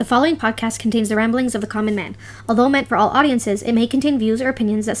The following podcast contains the ramblings of the common man. Although meant for all audiences, it may contain views or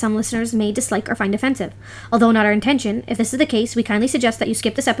opinions that some listeners may dislike or find offensive. Although not our intention, if this is the case, we kindly suggest that you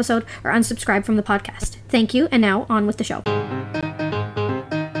skip this episode or unsubscribe from the podcast. Thank you, and now on with the show.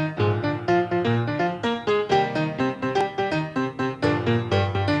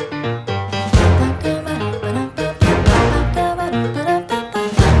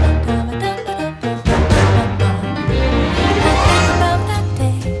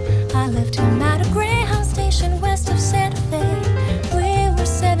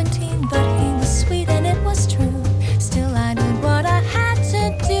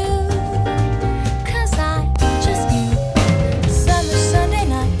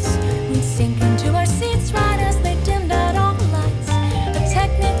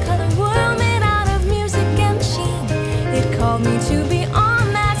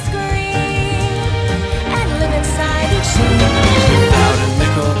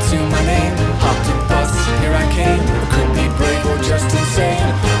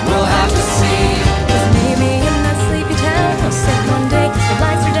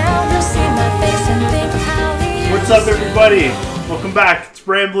 What's up, everybody? Welcome back. It's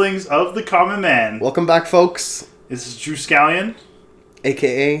Ramblings of the Common Man. Welcome back, folks. This is Drew Scallion,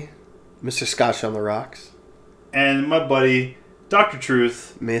 a.k.a. Mr. Scotch on the Rocks. And my buddy, Dr.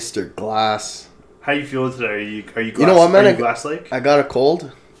 Truth. Mr. Glass. How you feeling today? Are you Glass, you know what, man? are you Glass Lake? I got a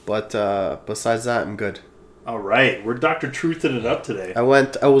cold, but besides that, I'm good. All right. We're Dr. Truthed it up today. I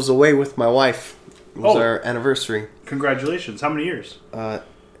was away with my wife. It was our anniversary. Congratulations. How many years?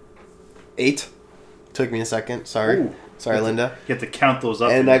 8. Took me a second. Sorry. Ooh. Sorry, Linda. You have to count those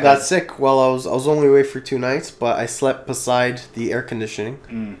up. And I got sick while I was only away for 2 nights, but I slept beside the air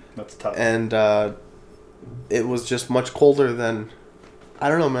conditioning. That's tough. And it was just much colder than... I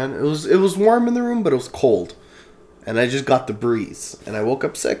don't know, man. It was warm in the room, but it was cold. And I just got the breeze. And I woke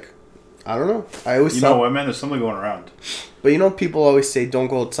up sick. I don't know. I always know what, man? There's something going around. But people always say don't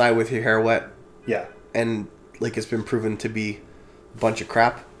go outside with your hair wet. Yeah. And it's been proven to be a bunch of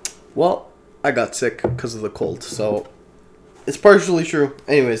crap. Well, I got sick because of the cold, so it's partially true.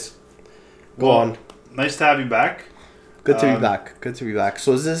 Anyways, go on. Nice to have you back. Good to be back. Good to be back.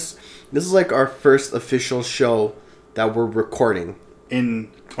 So this is like our first official show that we're recording in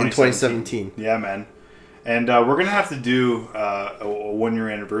 2017. Yeah, man. And we're gonna have to do a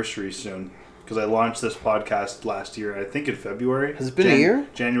 1-year anniversary soon because I launched this podcast last year. I think in February. Has it been a year?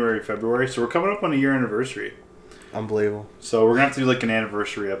 January, February. So we're coming up on a year anniversary. Unbelievable. So we're gonna have to do like an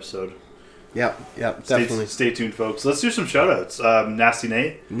anniversary episode. Yeah, definitely. Stay tuned, folks. Let's do some shout-outs. Nasty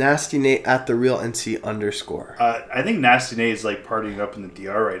Nate. Nasty Nate at the real NC _. I think Nasty Nate is like partying up in the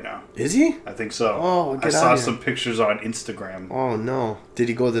DR right now. Is he? I think so. Oh, I saw some pictures on Instagram. Oh no! Did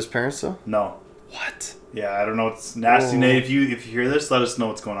he go with his parents though? No. What? Yeah, I don't know. It's Nasty Nate. If you hear this, let us know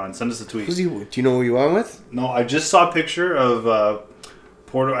what's going on. Send us a tweet. Do you know who you went with? No, I just saw a picture of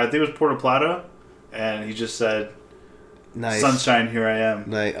Porto. I think it was Puerto Plata, and he just said. Nice. Sunshine, here I am.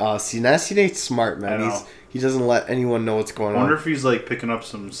 Nice. See, Nasty Nate's smart, man. He doesn't let anyone know what's going on. I wonder if he's like picking up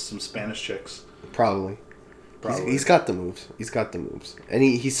some Spanish chicks. Probably. He's got the moves. And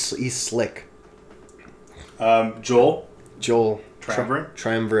he's slick. Joel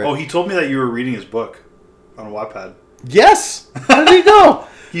Triumvirate. Oh, he told me that you were reading his book on Wattpad. Yes. How did he know?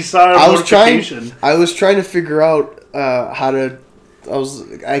 He saw a notification. I was trying to figure out how to.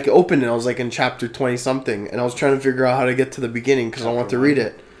 I opened it. I was like in chapter 20 something, and I was trying to figure out how to get to the beginning because I want to read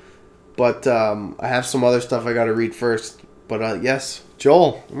it. But I have some other stuff I got to read first. But yes,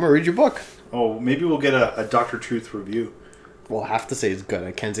 Joel, I'm gonna read your book. Oh, maybe we'll get a Dr. Truth review. Well, I have to say it's good.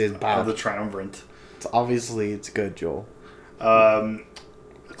 I can't say it's bad. Of the Triumvirate. It's good, Joel.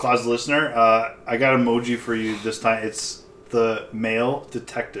 Closet listener, I got an emoji for you this time. It's the male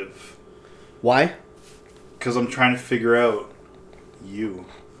detective. Why? Because I'm trying to figure out you.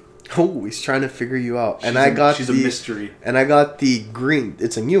 Oh, he's trying to figure you out. She's a mystery. And I got the green.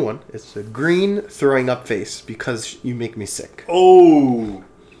 It's a new one. It's a green throwing up face because you make me sick. Oh,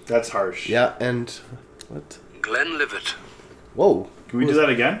 that's harsh. Yeah, and what? Glenlivet. Whoa. Can we do that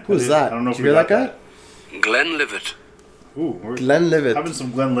again? Who's that? I don't know if you hear that guy? Glenlivet. Ooh, we're Glenlivet. Having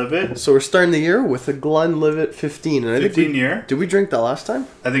some Glenlivet. So we're starting the year with a Glenlivet 15. And 15 year? Did we drink that last time?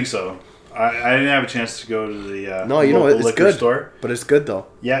 I think so. I didn't have a chance to go to the no, you know what? It's good store. But it's good though.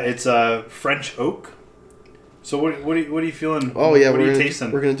 Yeah, it's French oak. So what are you feeling? Oh yeah, what are you tasting?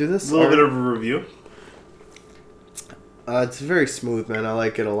 We're gonna do this. A little bit of a review. It's very smooth, man. I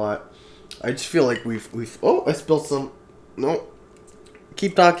like it a lot. I just feel like we've. Oh, I spilled some. No,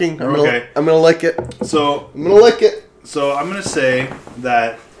 keep talking. I'm gonna lick it. So I'm gonna lick it. So I'm gonna say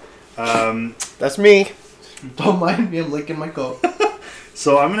that. That's me. Don't mind me. I'm licking my coat.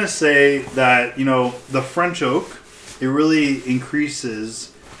 So I'm going to say that, the French oak, it really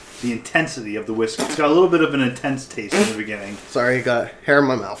increases the intensity of the whiskey. It's got a little bit of an intense taste in the beginning. Sorry, I got hair in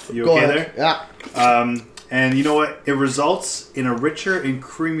my mouth. You okay there? Yeah. And you know what? It results in a richer and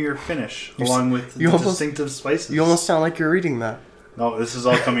creamier finish, along with distinctive spices. You almost sound like you're reading that. No, this is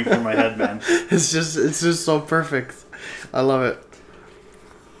all coming from my head, man. It's just so perfect. I love it.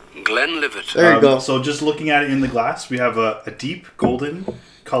 Glenlivet. There you go. So just looking at it in the glass, we have a deep golden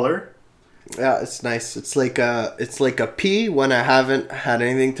color. Yeah, it's nice. It's like a pea when I haven't had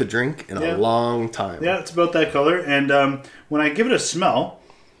anything to drink in a long time. Yeah, it's about that color. And when I give it a smell,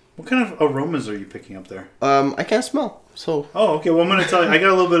 what kind of aromas are you picking up there? I can't smell. So. Oh, okay. Well, I'm going to tell you. I got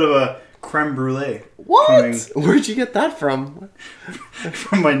a little bit of a creme brulee. What? Where'd you get that from?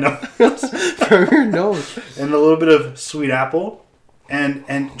 From my nose. From your nose. And a little bit of sweet apple,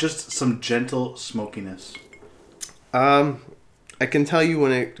 and just some gentle smokiness. I can tell you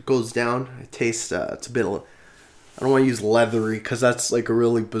when it goes down, it tastes. It's a bit. I don't want to use leathery because that's like a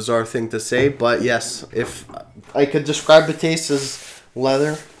really bizarre thing to say. But yes, if I could describe the taste as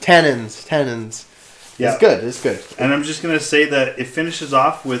leather, tannins. Yeah. It's good. And I'm just going to say that it finishes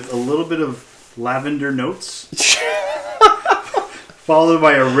off with a little bit of lavender notes. Followed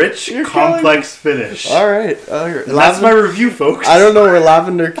by a rich, complex finish. All right. That's my review, folks. I don't know where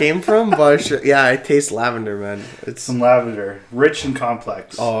lavender came from, but I taste lavender, man. It's some lavender. Rich and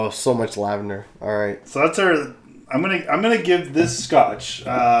complex. Oh, so much lavender. All right. So that's our... I'm gonna give this scotch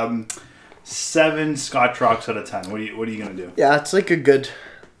 7 Scotch Rocks out of 10. What are you gonna do? Yeah, it's like a good...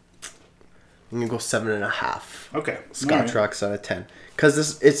 I'm gonna go 7.5. Okay. Scotch Rocks out of 10.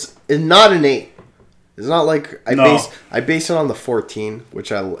 Because it's not an 8. It's not like I base it on the 14,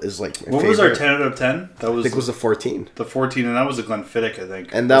 which is like my favorite. Was our 10 out of 10? I think it was the 14. The 14, and that was a Glenfiddich, I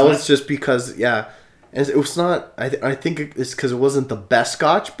think. And that was just because, and it was not. I think it's because it wasn't the best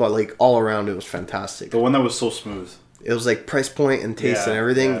Scotch, but like all around it was fantastic. The one that was so smooth. It was like price point and taste and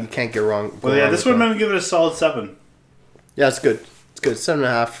everything. Yeah. You can't get wrong. Well, yeah, this one I'm gonna give it a solid 7. Yeah, it's good. It's good.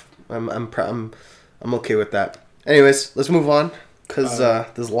 7.5. I'm okay with that. Anyways, let's move on because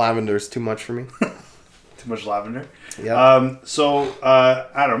this lavender is too much for me. Too much lavender. Yeah. So,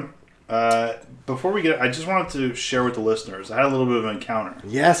 Adam, before we I just wanted to share with the listeners. I had a little bit of an encounter.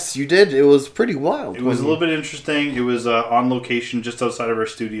 Yes, you did. It was pretty wild. It was a little bit interesting. It was on location just outside of our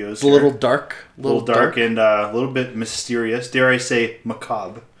studios. It's a little dark. A little dark and a little bit mysterious. Dare I say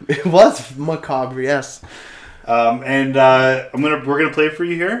macabre? It was macabre, yes. And we're gonna play it for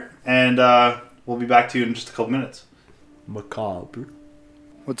you here, and we'll be back to you in just a couple minutes. Macabre.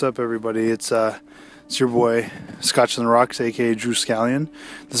 What's up, everybody? It's your boy, Scotch on the Rocks, a.k.a. Drew Scallion.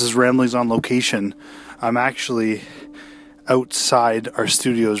 This is Ramblings on Location. I'm actually outside our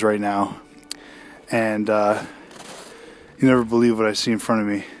studios right now. And you never believe what I see in front of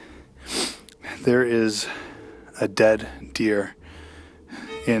me. There is a dead deer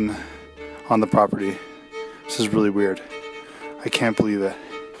on the property. This is really weird. I can't believe it.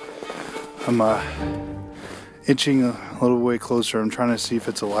 I'm inching a little way closer. I'm trying to see if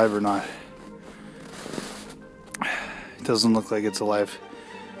it's alive or not. It doesn't look like it's alive.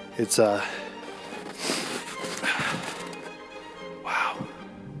 It's wow.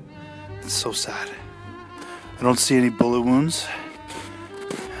 It's so sad. I don't see any bullet wounds.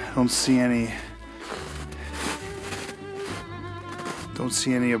 I don't see any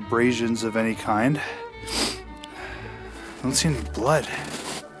abrasions of any kind. I don't see any blood.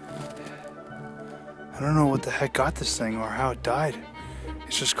 I don't know what the heck got this thing or how it died.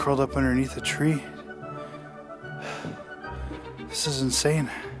 It's just curled up underneath a tree. This is insane.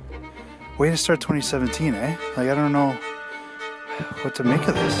 Way to start 2017, eh? Like, I don't know what to make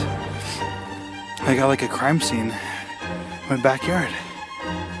of this. I got like a crime scene in my backyard.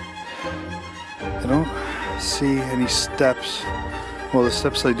 I don't see any steps. Well, the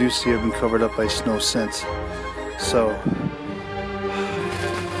steps I do see have been covered up by snow since. So, I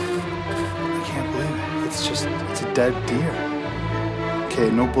can't believe it. It's a dead deer. Okay,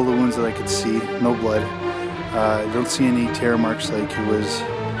 no bullet wounds that I could see, no blood. I don't see any tear marks like he was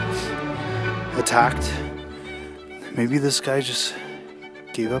attacked. Maybe this guy just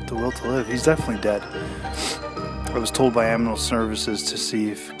gave up the will to live. He's definitely dead. I was told by ambulance services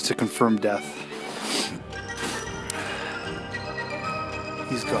to confirm death.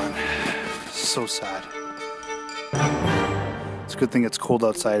 He's gone. So sad. It's a good thing it's cold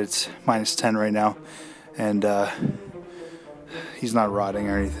outside. It's -10 right now. And he's not rotting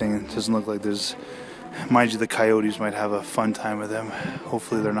or anything. It doesn't look like there's... Mind you, the coyotes might have a fun time with him.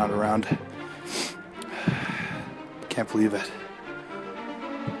 Hopefully they're not around. Can't believe it.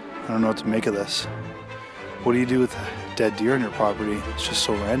 I don't know what to make of this. What do you do with dead deer on your property. It's just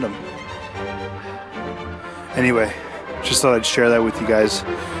so random. Anyway, just thought I'd share that with you guys.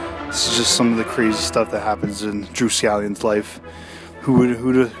 This is just some of the crazy stuff that happens in Drew Scallion's life. Who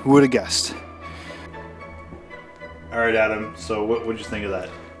would have guessed? All right, Adam. So what'd you think of that?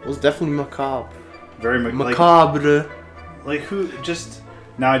 It was definitely macabre. Very macabre. Like who? Just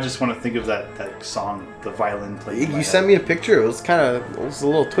now, I just want to think of that song, the violin played. You sent me a picture. It was a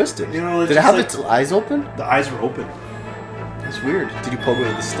little twisted. You know, did it have its eyes open? The eyes were open. That's weird. Did you poke it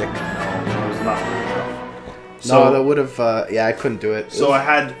with a stick? No, it was not weird enough. So that would have. Yeah, I couldn't do it.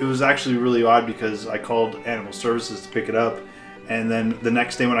 It was actually really odd because I called Animal Services to pick it up, and then the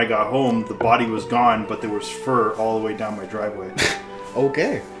next day when I got home, the body was gone, but there was fur all the way down my driveway.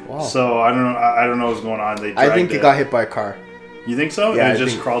 Okay. Wow. So I don't know what's going on. I think it got hit by a car. You think so? Yeah, and it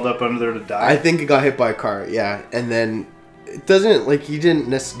just crawled up under there to die? I think it got hit by a car, yeah. And then it doesn't, like,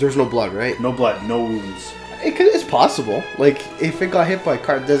 there's no blood, right? No blood, no wounds. It's possible. Like, if it got hit by a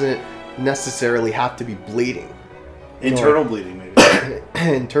car, it doesn't necessarily have to be bleeding. Internal bleeding, maybe.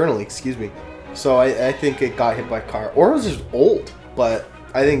 Internally, excuse me. So I think it got hit by a car. Or it was just old. But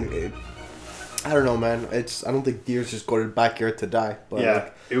I think... I don't know, man. I don't think deers just go to the backyard to die. But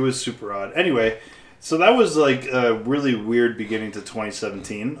yeah, it was super odd. Anyway, so that was like a really weird beginning to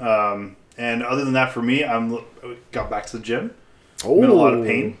 2017. And other than that, for me, got back to the gym. I'm in a lot of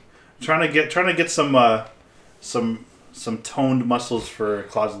pain. Trying to get some toned muscles for a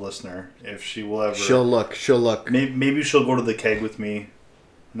closet listener. If she will ever, she'll look. Maybe she'll go to the keg with me.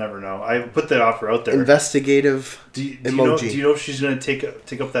 Never know. I put that offer out there. Investigative emoji. Do you know if she's going to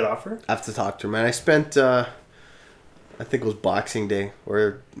take up that offer? I have to talk to her, man. I spent, I think it was Boxing Day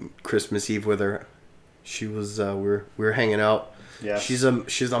or Christmas Eve with her. She was, we were hanging out. Yeah. She's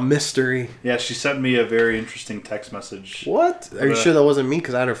a mystery. Yeah, she sent me a very interesting text message. What? Are you sure that wasn't me?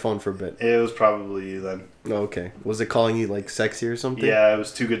 Because I had her phone for a bit. It was probably you then. Oh, okay. Was it calling you like sexy or something? Yeah, it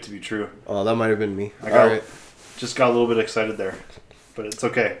was too good to be true. Oh, that might have been me. Just got a little bit excited there. But it's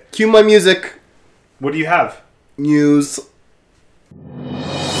okay. Cue my music. What do you have? News.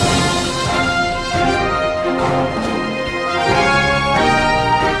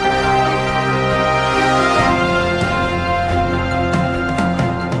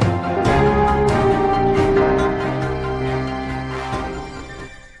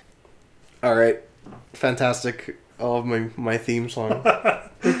 All right. Fantastic. I love my theme song.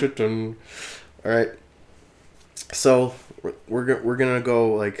 All right. So we're gonna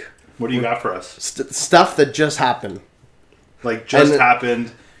go like. What do you got for us? Stuff that just happened. Like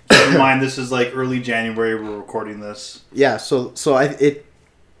happened. Keep in mind this is like early January. We're recording this. Yeah. So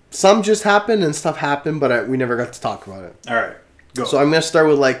some just happened and stuff happened, but we never got to talk about it. All right. Go. So I'm gonna start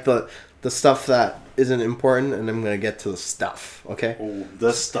with like the stuff that isn't important, and I'm gonna get to the stuff. Okay. Oh,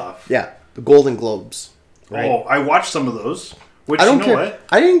 the stuff. Yeah, the Golden Globes. Right? Oh, I watched some of those. Which, I don't care. What?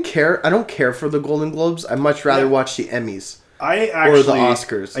 I didn't care. I don't care for the Golden Globes. I much rather watch the Emmys. Or the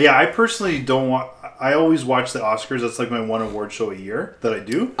Oscars. Yeah, I personally don't want. I always watch the Oscars. That's like my one award show a year that I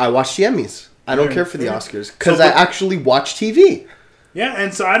do. I watch the Emmys. I don't care for the Oscars because I actually watch TV. Yeah,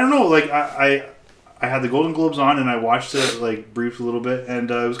 and so I don't know. Like I had the Golden Globes on and I watched it like briefly a little bit, and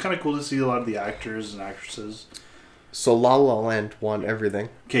it was kind of cool to see a lot of the actors and actresses. So La La Land won everything.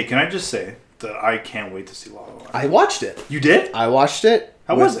 Okay, can I just say that I can't wait to see La La Land. I watched it. You did? I watched it.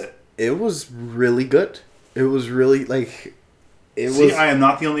 How was it? It was really good. It was really like. I am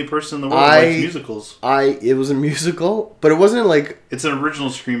not the only person in the world who likes musicals. It was a musical, but it wasn't like... It's an original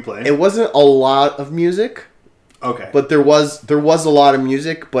screenplay. It wasn't a lot of music. Okay. But there was a lot of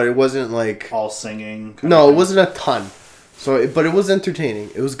music, but it wasn't like... all singing? No, it wasn't a ton. But it was entertaining.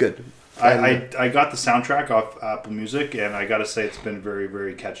 It was good. I got the soundtrack off Apple Music, and I gotta say it's been very,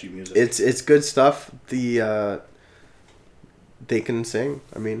 very catchy music. It's good stuff. They can sing.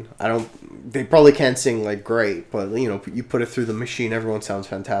 I mean, they probably can't sing like great, but you put it through the machine, everyone sounds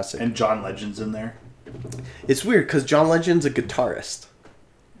fantastic. And John Legend's in there. It's weird because John Legend's a guitarist.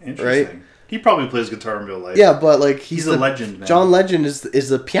 Interesting. Right? He probably plays guitar in real life. Yeah, but like he's a legend, man. John Legend is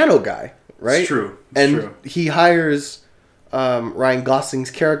the piano guy, right? It's true. He hires Ryan Gosling's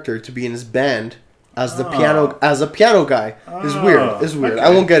character to be in his band as a piano guy. It's weird. It's weird. Okay.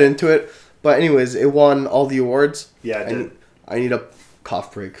 I won't get into it. But anyways, it won all the awards. Yeah, it did. I need a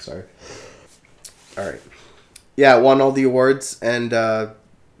cough break, sorry. All right. Yeah, it won all the awards, and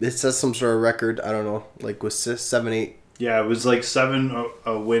it says some sort of record. I don't know, like with 7, 8. Yeah, it was like 7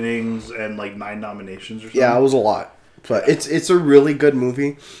 winnings and like 9 nominations or something. Yeah, it was a lot. But it's a really good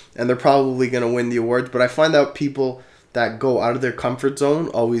movie, and they're probably going to win the awards. But I find out people that go out of their comfort zone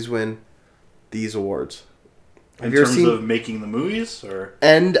always win these awards. In you ever terms seen of making the movies, or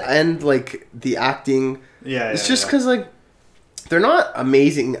and like the acting? yeah, It's just because like they're not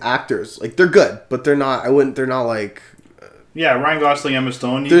amazing actors. Like they're good, but they're not. They're not like. yeah, Ryan Gosling, Emma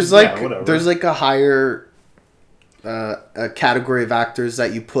Stone. There's whatever. there's like a higher a category of actors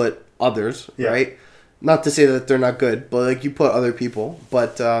that you put others, Yeah. right? Not to say that they're not good, but like you put other people,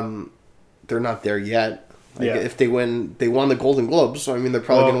 but they're not there yet. Like Yeah. if they won the Golden Globes, so I mean they're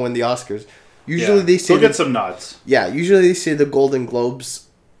probably Well, going to win the Oscars. Usually they say they'll get some nods. usually they say the Golden Globes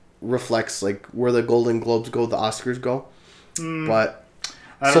reflects like where the Golden Globes go, the Oscars go. But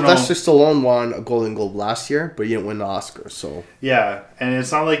I don't Sylvester know. Stallone won a Golden Globe last year, but he didn't win the Oscar. So Yeah, and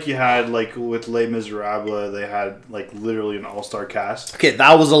it's not like you had like with Les Miserables, they had like literally an all-star cast. okay,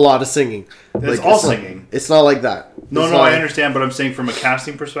 that was a lot of singing. It's Like, all not- singing. It's not like that. No, It's no, not I like- understand, but I'm saying from a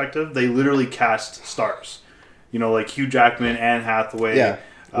casting perspective, they literally cast stars. You know, like Hugh Jackman, Anne Hathaway, Yeah.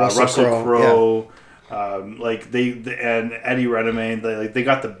 Russell Russell Crowe, like they and Eddie Redmayne. They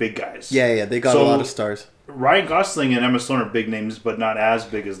got the big guys. Yeah, they got a So- lot of stars. Ryan Gosling and Emma Stone are big names, but not as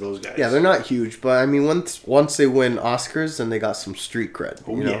big as those guys. Yeah, they're not huge, but I mean, once they win Oscars, then they got some street cred.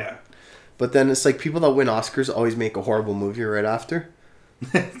 Oh, You know? yeah. But then it's like people that win Oscars always make a horrible movie right after.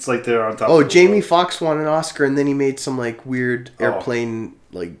 It's like they're on top. Oh, of the Jamie world. Foxx won an Oscar, and then he made some like weird Oh. airplane,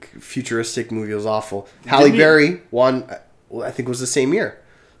 like futuristic movie. It was awful. Halle he? Berry won. Well, I think it was the same year.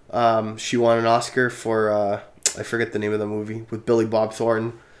 She won an Oscar for I forget the name of the movie with Billy Bob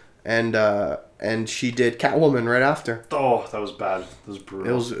Thornton, and she did Catwoman right after. Oh, that was bad. That was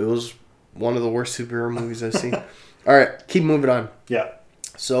brutal. It was one of the worst superhero movies I've seen. All right, keep moving on. Yeah.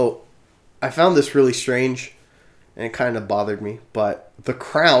 So, I found this really strange, and it kind of bothered me. But The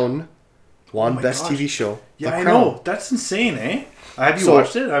Crown won my Best gosh. TV Show. Yeah, The I Crown. know. That's insane, eh? Have you So-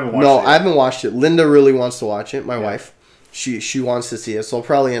 watched it? I haven't watched No, it. I haven't watched it. Linda really wants to watch it. My wife, she wants to see it, so I'll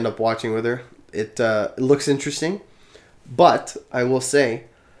probably end up watching with her. It looks interesting, but I will say,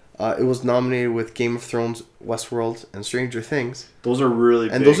 it was nominated with Game of Thrones, Westworld, and Stranger Things. Those are really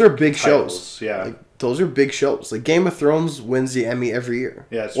And big those are big titles. shows. Yeah. Like, those are big shows. Like Game of Thrones wins the Emmy every year.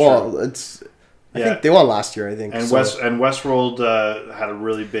 Yeah, it's well, true. it's. I Yeah. think they won last year. I think. And so. Westworld had a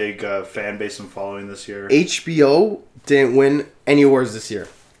really big fan base and following this year. HBO didn't win any awards this year,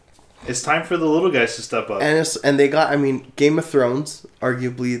 It's time for the little guys to step up. and they got. I mean, Game of Thrones,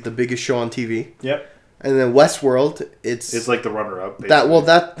 arguably the biggest show on TV, Yep. and then Westworld. It's like the runner-up.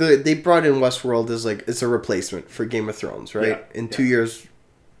 They brought in Westworld as like it's a replacement for Game of Thrones, right? Yeah, In 2 years,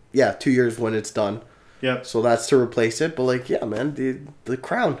 2 years when it's done. Yep. So that's to replace it. But like, yeah, man, the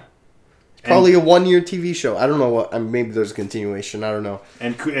Crown. Probably a 1 year TV show. I don't know what. Maybe there's a continuation. I don't know.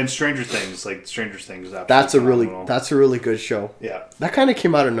 And Stranger Things, like Stranger Things, is That's phenomenal. a really good show. Yeah. That kind of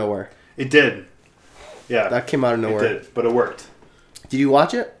came out of nowhere. It did. Yeah. That came out of nowhere. It did, but it worked. Did you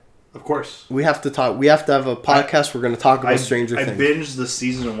watch it? Of course. We have to talk. We have to have a podcast. We're going to talk about Stranger I Things. binged the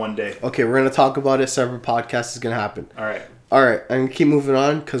season in one day. Okay, we're going to talk about it. Separate podcast is going to happen. All right. All right, I'm going to keep moving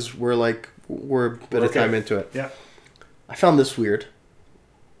on because we're a bit of Okay. time into it. Yeah. I found this weird.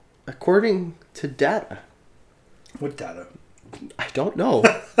 According to data, What data? I don't know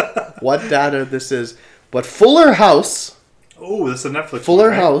what data this is, but Fuller House, Oh, this is a Netflix. Fuller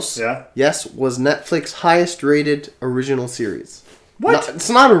one, right? House, Yeah. yes, was Netflix's highest rated original series. What? It's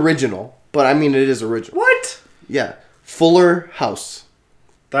not original, but I mean it is original. What? Yeah, Fuller House.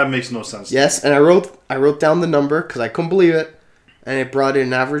 That makes no sense. to Yes, me. and I wrote down the number because I couldn't believe it, and it brought in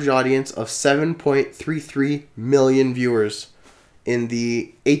an average audience of 7.33 million viewers in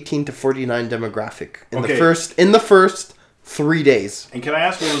the 18 to 49 demographic in Okay. the first 3 days. And can I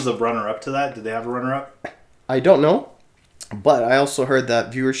ask what was the runner-up to that? Did they have a runner-up? I don't know, but I also heard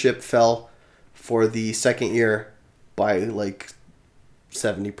that viewership fell for the second year by like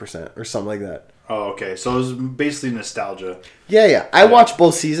 70% or something like that. Oh, okay. So it was basically nostalgia. Yeah. I watched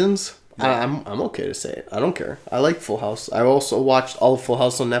both seasons. I'm okay to say it. I don't care. I like Full House. I also watched all of Full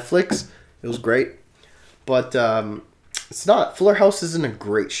House on Netflix. It was great. But it's not. Fuller House isn't a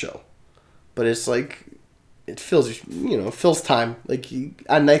great show. But it's like, it fills time. Like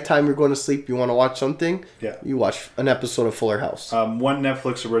at nighttime you're going to sleep, you want to watch something. Yeah. You watch an episode of Fuller House. One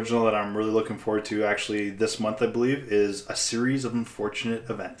Netflix original that I'm really looking forward to actually this month, I believe, is A Series of Unfortunate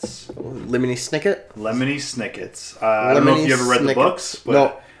Events. Lemony Snicket. Lemony Snicket's. I don't know if you ever read the Snicket. books, but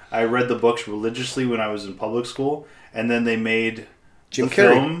No. I read the books religiously when I was in public school, and then they made Jim the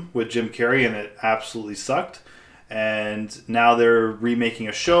Carrey. film with Jim Carrey, and it absolutely sucked. And now they're remaking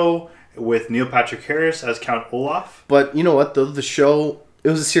a show with Neil Patrick Harris as Count Olaf. But you know what? The show, it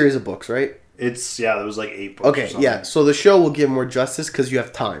was a series of books, right? There was like 8 books. or Okay, something. yeah. So the show will give more justice because you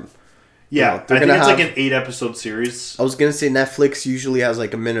have time. Yeah, You know, I think it's like have- an 8 episode series. I was gonna say Netflix usually has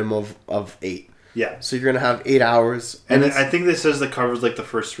like a minimum of 8. Yeah. So you're gonna have 8 hours, And it's, I think this says that covers like the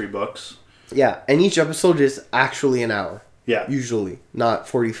first 3 books. yeah, and each episode is actually an hour. Yeah. Usually, not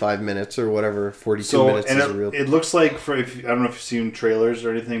 45 minutes or whatever. 42 So minutes and is a real. it looks like I don't know if you've seen trailers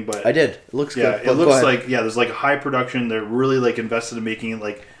or anything, but I did. It looks yeah, good. it but go looks ahead. like there's like a high production. They're really like invested in making it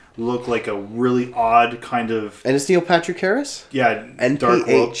like look like a really odd kind of And it's Neil Patrick Harris. dark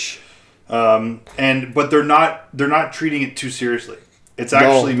world. NPH. But they're not treating it too seriously. It's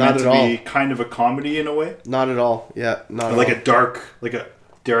actually not meant at to all. be kind of a comedy in a way, Not at all. Yeah, not like at a dark, like a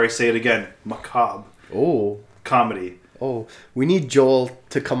dare I say it again, macabre all. comedy. Oh, we need Joel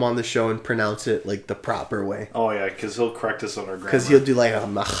to come on the show and pronounce it like the proper way. Oh yeah, because he'll correct us on our grammar. Because he'll do like a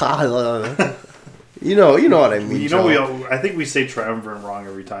you know what I mean. You know, Joel. I think we say triumvirate wrong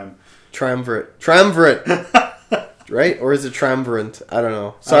every time. Triumvirate, right? Or is it triumvirate? I don't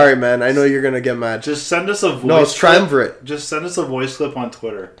know. Sorry, man. I know you're gonna get mad. Just send us a voice. No, it's triumvirate. Clip. Just send us a voice clip on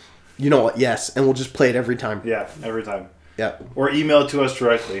Twitter. You know what? Yes, and we'll just play it every time. Yeah, every time. Yeah. Or email it to us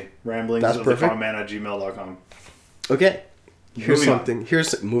directly. That's perfect. ramblingsofthecommon@gmail.com. Okay. Here's Moving on. something.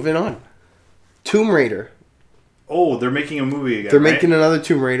 Here's moving on. Tomb Raider. Oh, they're making a movie again. They're right? making another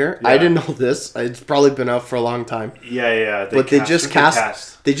Tomb Raider. Yeah. I didn't know this. It's probably been out for a long time. Yeah. They just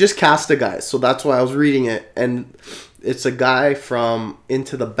cast a guy, so that's why I was reading it, and it's a guy from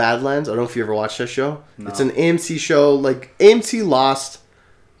Into the Badlands. I don't know if you ever watched that show. No. It's an AMC show. Like AMC lost,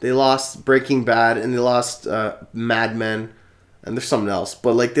 they lost Breaking Bad, and they lost Mad Men, and there's something else,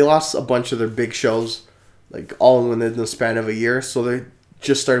 but like they lost a bunch of their big shows, like all within the span of a year. So they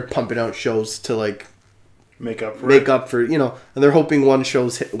just started pumping out shows to like make up for and they're hoping one show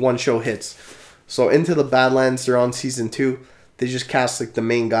hits. So Into the Badlands, they're on season 2. They just cast like the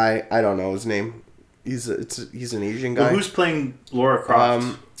main guy. I don't know his name. He's an Asian guy. Well, who's playing Laura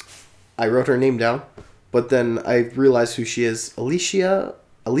Croft? I wrote her name down, but then I realized who she is. Alicia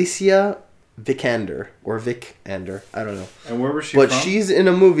Vikander or Vikander. I don't know. And where was she But from? she's in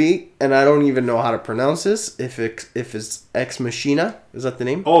a movie, and I don't even know how to pronounce this. If it's Ex Machina, is that the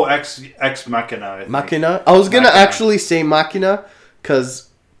name? Oh, Ex Machina. I think. Machina. I was gonna Machina. actually say Machina, because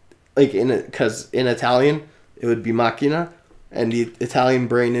in Italian it would be Machina, and the Italian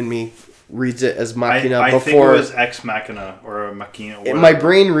brain in me reads it as Machina I think it before. was Ex Machina or Machina. My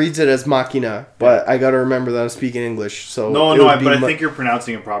brain reads it as Machina, but I gotta remember that I'm speaking English. So But I think you're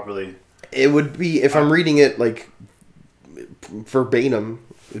pronouncing it properly. it would be, if I'm reading it like verbatim,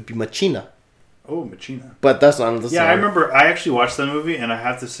 it would be Machina. Oh, Machina. But that's not. Yeah, I remember. I actually watched that movie, and I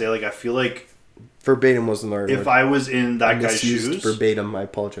have to say, like, I feel like verbatim wasn't the right if word. I was in that I guy's misused shoes, verbatim. I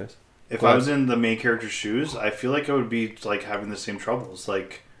apologize. if Go I ahead. was in the main character's shoes, I feel like I would be like having the same troubles,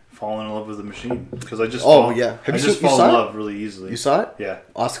 like falling in love with the machine, because I just Oh, yeah. Have I you just seen- you fall saw in it? love really easily. You saw it? Yeah,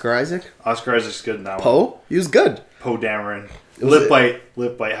 Oscar Isaac, Oscar Isaac's good in that one. Poe. He was good. Poe Dameron. Was Lip it-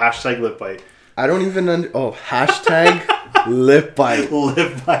 bite. Hashtag lip bite. I don't even hashtag lip bite.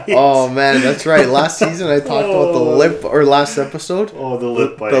 Lip bite. Oh man, that's right. Last season I talked about the lip, or last episode. Oh, the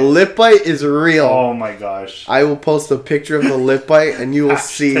lip bite. The lip bite is real. Oh my gosh. I will post a picture of the lip bite, and you will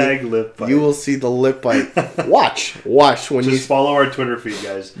see. Hashtag lip bite. You will see the lip bite. Watch when Just follow our Twitter feed,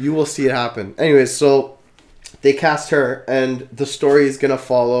 guys. you will see it happen. Anyways, so they cast her, and the story is gonna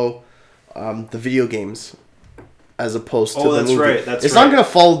follow the video games as opposed to Oh, the that's movie. right, that's it's right. not gonna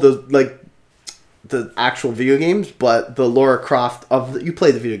follow the actual video games, but the Laura Croft you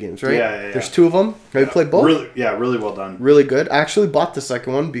play the video games, right? Yeah. There's 2 of them. Have you played both? Really well done. Really good. I actually bought the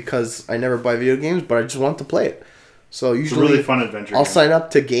second one because I never buy video games, but I just want to play it. So It's a usually really fun adventure. I'll game. sign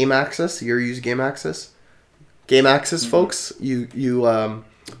up to Game Access. You ever use Game Access? Game Access, folks. You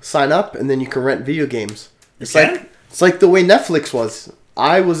sign up, and then you can rent video games. It's can? like the way Netflix was.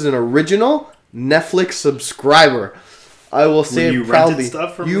 I was an original Netflix subscriber. I will say When you it proudly. rented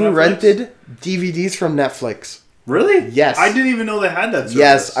stuff from you Netflix? rented DVDs from Netflix. Really? Yes. I didn't even know they had that service.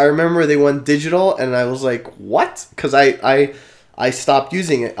 Yes, I remember they went digital, and I was like, "What?" Because I stopped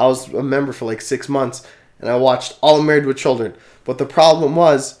using it. I was a member for like 6 months, and I watched all of Married with Children. But the problem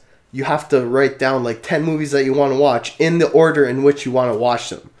was, you have to write down like 10 movies that you want to watch in the order in which you want to watch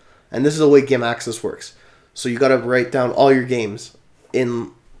them, and this is the way Game Access works. So you got to write down all your games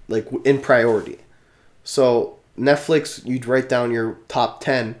in priority. So Netflix, you'd write down your top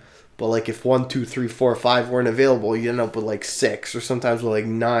 10. But like if 1, 2, 3, 4, 5 weren't available, you end up with like 6 or sometimes with like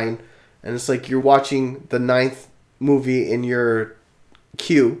 9. And it's like you're watching the 9th movie in your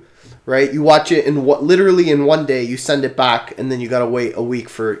queue, right? You watch it literally in one day, you send it back, and then you gotta wait a week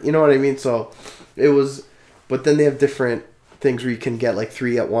for, you know what I mean? So it was, but then they have different things where you can get like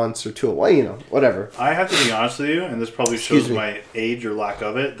 3 at once or 2 at once, whatever. I have to be honest with you, and this probably Excuse shows me. my age or lack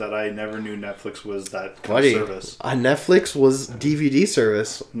of it, that I never knew Netflix was that kind Buddy, of service. Netflix was DVD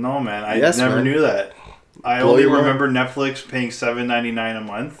service. No, man, I Yes, never man. knew that. I Blow only your mind. remember Netflix paying $7.99 a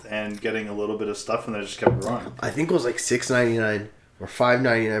month and getting a little bit of stuff, and then it just kept growing. I think it was like $6.99 or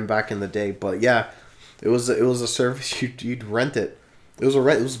 $5.99 back in the day, but yeah, it was a service you'd rent it. It was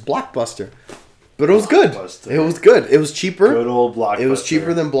Blockbuster, but it was good. Blockbuster. It was good. It was cheaper. Good old Blockbuster. It was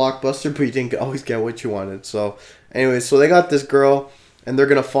cheaper than Blockbuster, but you didn't always get what you wanted. So, anyway, so they got this girl, and they're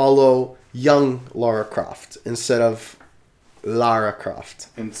gonna follow young Lara Croft instead of Lara Croft.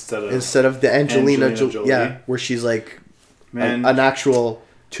 instead of The Angelina Angelina Jolie. Jolie. Yeah, where she's like man. an actual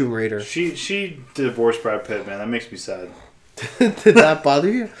Tomb Raider. She divorced Brad Pitt, man. That makes me sad. Did that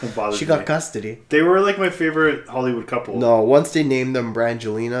bother you? It bothers She got me. custody. They were like my favorite Hollywood couple. No, once they named them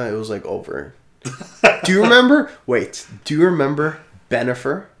Brangelina, it was like over. Do you remember? Wait, do you remember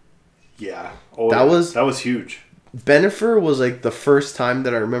Bennifer? Yeah. Oh, That that was- was huge. Bennifer was like the first time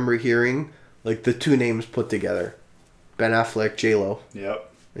that I remember hearing like the two names put together. Ben Affleck, J-Lo.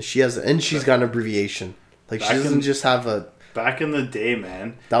 Yep. And she's got an abbreviation. Like Back she doesn't in- just have a Back in the day,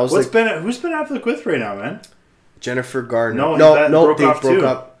 man. That was who's like- Ben Affleck with right now, man? Jennifer Garner. No, no, that no, broke they off broke too.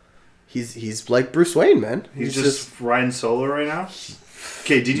 up. He's like Bruce Wayne, man. He's just riding solo right now.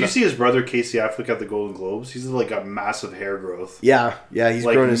 Okay, did you see his brother Casey Affleck at the Golden Globes? He's like got massive hair growth. yeah, he's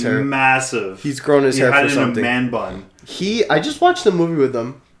Like grown his hair. massive. He's grown his he hair had for it something. in a man bun. I just watched a movie with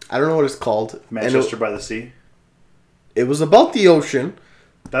him. I don't know what it's called. And Manchester by the Sea. it was about the ocean.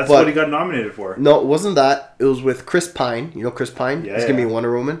 That's but- what he got nominated for. No, it wasn't that. It was with Chris Pine. You know Chris Pine? Yeah, He's going to yeah. be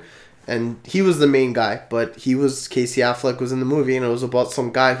Wonder Woman. And he was the main guy. But Casey Affleck was in the movie. And it was about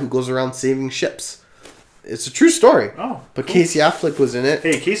some guy who goes around saving ships. It's a true story. Oh, But cool. Casey Affleck was in it.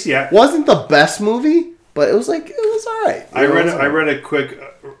 Hey, Casey. Wasn't the best movie, but it was alright. I read a quick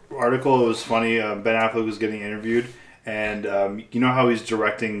article. It was funny. Ben Affleck was getting interviewed, and you know how he's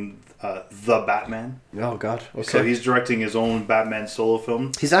directing the Batman. Oh god. Okay. So he's directing his own Batman solo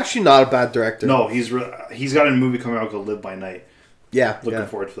film. He's actually not a bad director. No, he's got a movie coming out called Live by Night. Yeah. Looking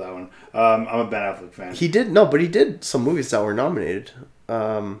forward to that one. I'm a Ben Affleck fan. He did some movies that were nominated.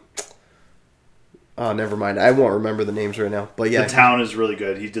 Oh, never mind. I won't remember the names right now. But yeah. The Town is really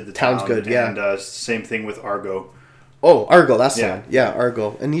good. He did the Town's Town. good, yeah. And same thing with Argo. Oh, Argo, that's the Yeah. one. Yeah,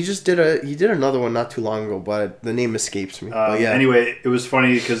 Argo. And he did another one not too long ago, but the name escapes me. But yeah. Anyway, it was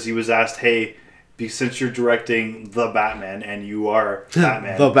funny because he was asked, "Hey, since you're directing the Batman and you are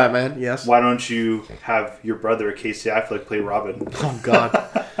Batman, The Batman, yes. why don't you have your brother Casey Affleck play Robin?" Oh god.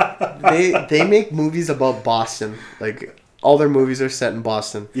 they make movies about Boston. Like all their movies are set in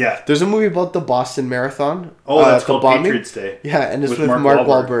Boston. Yeah. There's a movie about the Boston Marathon. Oh, that's the called bombing. Patriots Day. Yeah, and it's With with Mark Mark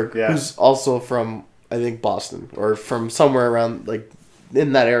Wahlberg. Wahlberg, Yeah. who's also from I think Boston or from somewhere around like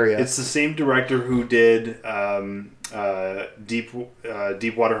in that area. It's the same director who did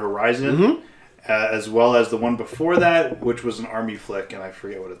Deepwater Horizon, Mm-hmm. as well as the one before that, which was an army flick, and I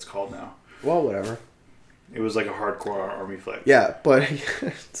forget what it's called now. well, whatever. It was like a hardcore army flick. Yeah, but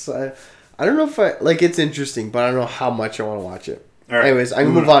it's, I don't know if it's interesting, but I don't know how much I want to watch it. All right, Anyways, I'm gonna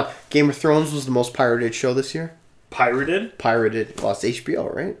moving move on. Game of Thrones was the most pirated show this year. Pirated? Pirated. Well, it's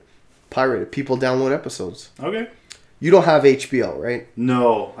HBO, right? Pirated. People download episodes. Okay. You don't have HBO, right?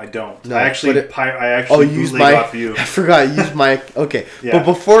 No, I don't. No, I actually, but I actually use bootleg my. off you. I forgot. Use my. Okay, Yeah. but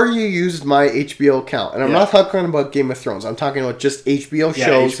before you used my HBO account, and I'm Yeah. not talking about Game of Thrones. I'm talking about just HBO Yeah,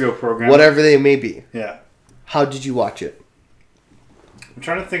 shows, HBO program. whatever they may be. Yeah. How did you watch it? I'm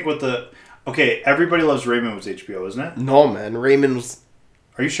trying to think what the... Okay, Everybody Loves Raymond was HBO, isn't it? No, man. Raymond was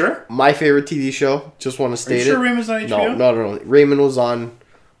Are you sure? my favorite TV show. Just want to Are state you sure it. Raymond's on HBO? No. Raymond was on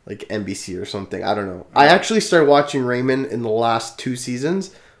like NBC or something. I don't know. I actually started watching Raymond in the last 2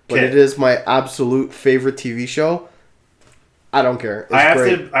 seasons, but Okay. it is my absolute favorite TV show. I don't care. It's I have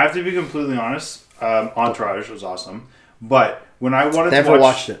great. to be completely honest. Entourage was awesome, but when I wanted Never to watch,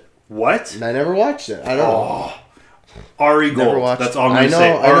 watched it. What? And I never watched it. I don't know. Ari Never Gold. watched That's it. all I'm I going to know,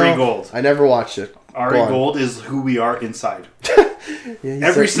 say. I Ari know. Gold. I never watched it. Ari Go on. Gold is who we are inside. Yeah, he's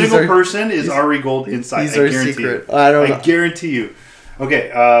Every our- single he's our- person is Ari Gold inside. he's I our guarantee secret. you. I don't know. guarantee you. Okay.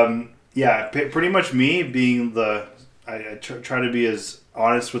 Yeah. Pretty much me being the. I try to be as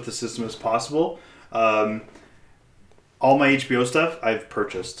honest with the system as possible. All my HBO stuff I've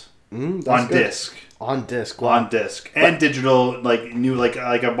purchased That's on good. disc. On disc. Wow. On disc and digital, like new, like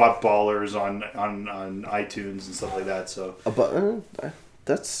I bought Ballers on iTunes and stuff like that. So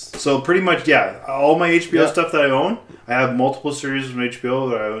That's so pretty much, yeah. All my HBO Yeah. stuff that I own, I have multiple series from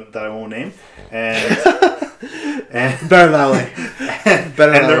HBO that I won't name, and better that way. Better and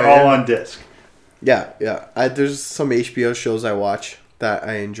that they're way, all yeah. on disc. Yeah, yeah. There's some HBO shows I watch that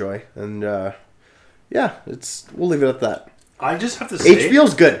I enjoy, and yeah, we'll leave it at that. I just have to say,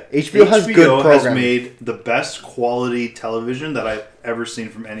 HBO's good. HBO has good programming. has made the best quality television that I've ever seen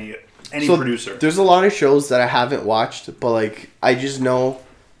from any producer. There's a lot of shows that I haven't watched, but like I just know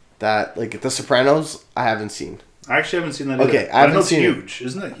that like The Sopranos I haven't seen. I actually haven't seen that. Okay, either. I haven't know it's seen huge.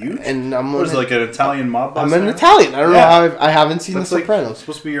 Isn't it huge? And what is it, like an Italian mob boss? I'm an now? Italian. I don't know how I haven't seen That's The Sopranos. It's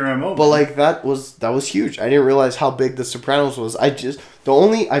supposed to be your MO. But like that was huge. I didn't realize how big The Sopranos was.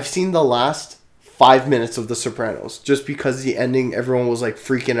 I've seen the last 5 minutes of The Sopranos just because the ending, everyone was like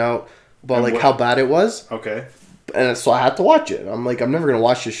freaking out about like how bad it was. Okay. And so I had to watch it. I'm like, I'm never gonna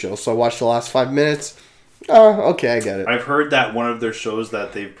watch this show. So I watched the last 5 minutes. Oh, okay, I get it. I've heard that one of their shows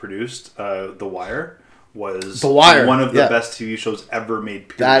that they've produced, The Wire, was one of the best TV shows ever made.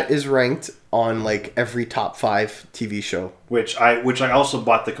 Period. That is ranked on like every top 5 TV show. Which I also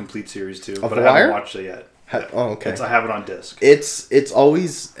bought the complete series too, but The I Wire? haven't watched it yet. Oh, okay. I have it on disc. It's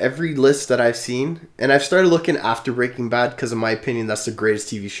always every list that I've seen, and I've started looking after Breaking Bad because in my opinion that's the greatest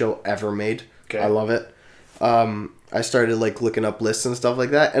TV show ever made. Okay. I love it. I started like looking up lists and stuff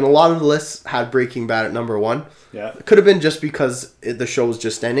like that, and a lot of the lists had Breaking Bad at number 1. Yeah. It could have been just because the show was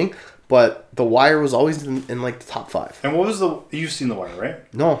just ending, but The Wire was always in like the top 5. And what was you've seen The Wire,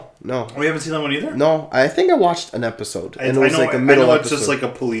 right? No. Oh, you haven't seen that one either? No, I think I watched an episode, and it was like a I middle know episode. it's just like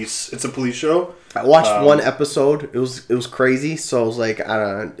it's a police show. I watched one episode. It was crazy, so I was like, I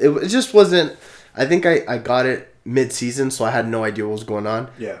don't know. It just wasn't. I think I got it mid-season, so I had no idea what was going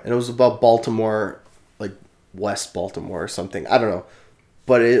on. Yeah. And it was about Baltimore, like West Baltimore or something. I don't know.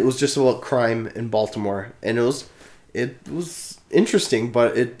 But it was just about crime in Baltimore, and it was interesting,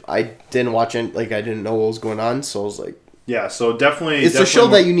 but I didn't watch it. Like I didn't know what was going on, so I was like, yeah. So definitely, it's a show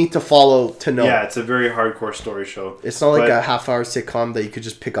that you need to follow to know. Yeah, it's a very hardcore story show. It's not like a half-hour sitcom that you could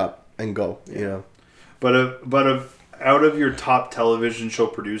just pick up and go. Yeah. You know. But out of your top television show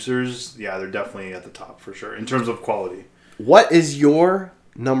producers, yeah, they're definitely at the top for sure in terms of quality. What is your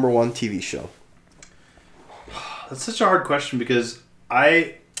number 1 TV show? That's such a hard question because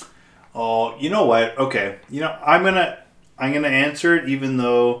you know what? Okay, I'm gonna answer it even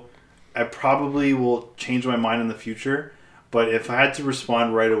though I probably will change my mind in the future. But if I had to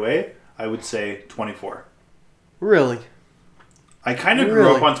respond right away, I would say 24. Really? I kind of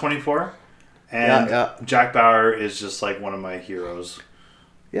grew up on 24. And yeah. Jack Bauer is just like one of my heroes.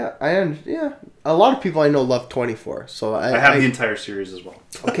 Yeah, a lot of people I know love 24. So I have the entire series as well.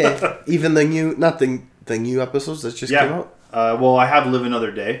 Okay, even the new episodes that just came out. Well, I have Live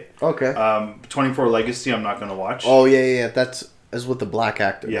Another Day. Okay. 24 Legacy, I'm not going to watch. Oh yeah. That's with the black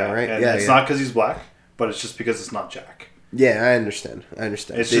actor, now, right? And it's not because he's black, but it's just because it's not Jack. Yeah, I understand.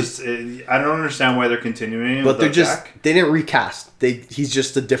 It's I don't understand why they're continuing. But Jack. They didn't recast. He's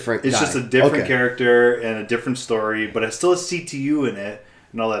just a different. It's guy. just a different character and a different story, but it still has CTU in it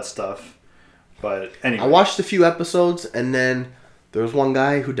and all that stuff. But anyway, I watched a few episodes, and then there was one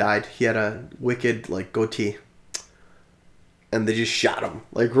guy who died. He had a wicked goatee, and they just shot him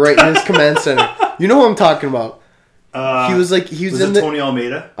right in his command center. You know what I'm talking about? He was in Tony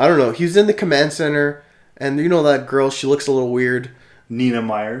Almeida. I don't know. He was in the command center. And you know that girl, she looks a little weird. Nina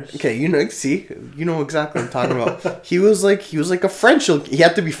Myers. Okay, you know exactly what I'm talking about. He was like a French. He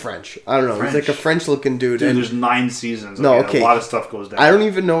had to be French. I don't know. French. He's like a French looking dude. Dude, there's 9 seasons. Okay. A lot of stuff goes down. I don't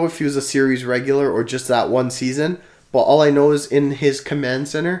even know if he was a series regular or just that one season. But all I know is in his command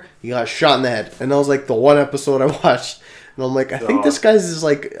center, he got shot in the head. And that was like the one episode I watched. And I'm like, I think this guy's he's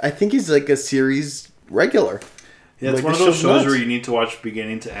like a series regular. Yeah, it's one of those shows where you need to watch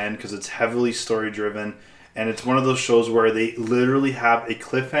beginning to end because it's heavily story driven. And it's one of those shows where they literally have a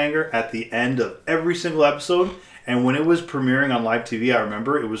cliffhanger at the end of every single episode. And when it was premiering on live TV, I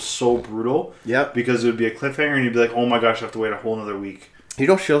remember it was so brutal. Yep. Because it would be a cliffhanger and you'd be like, oh my gosh, I have to wait a whole another week. You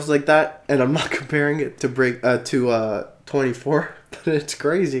know shows like that, and I'm not comparing it to 24, but it's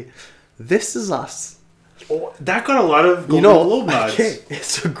crazy. This Is Us. Oh, that got a lot of Golden Globe nods. Okay,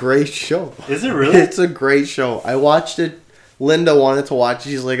 it's a great show. Is it really? It's a great show. I watched it. Linda wanted to watch it.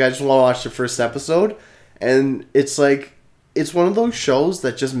 She's like, I just want to watch the first episode. And it's one of those shows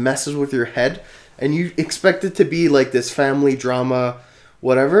that just messes with your head. And you expect it to be like this family drama,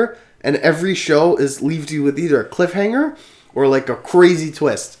 whatever. And every show leaves you with either a cliffhanger or like a crazy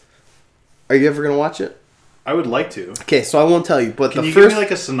twist. Are you ever going to watch it? I would like to. Okay, so I won't tell you. But Can you give me like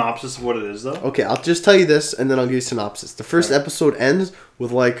a synopsis of what it is, though? Okay, I'll just tell you this, and then I'll give you a synopsis. The first episode ends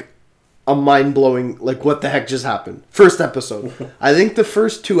with like a mind-blowing, like, what the heck just happened? First episode. I think the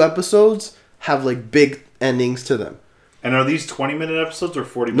first 2 episodes have like big endings to them. And are these 20-minute episodes or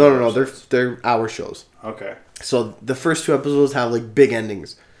 40-minute No. episodes? They're hour shows. Okay. So the first 2 episodes have like big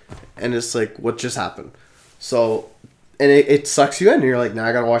endings. and it's like, what just happened? So, and it sucks you in, and you're like, nah,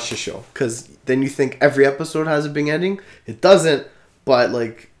 I gotta watch the show, because then you think every episode has a big ending. It doesn't, but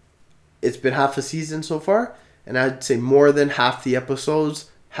like, it's been half a season so far, and I'd say more than half the episodes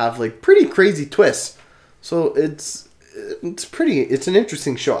have like pretty crazy twists. So it's an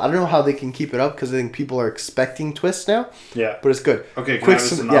interesting show. I don't know how they can keep it up, because I think people are expecting twists now. Yeah. But it's good. Okay, can I have a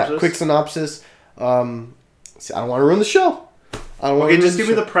synopsis? Yeah, quick synopsis. See, I don't want to ruin the show. Okay, just give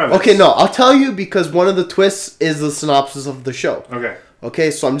me the premise. Okay, no, I'll tell you, because one of the twists is the synopsis of the show. Okay. Okay,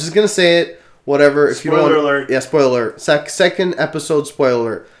 so I'm just gonna say it. Whatever. If Spoiler you don't alert. Yeah, spoiler alert. Second episode, spoiler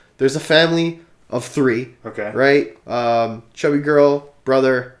alert. There's a family of 3. Okay. Right? Chubby girl,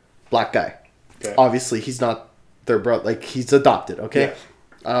 brother, black guy. Okay. Obviously, he's not their brother. Like, he's adopted. Okay.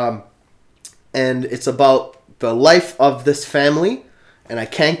 Yeah. And it's about the life of this family, and I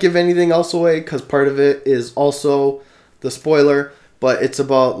can't give anything else away because part of it is also the spoiler. But it's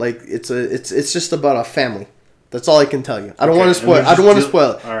about like it's just about a family. That's all I can tell you. I don't want to spoil. I don't want to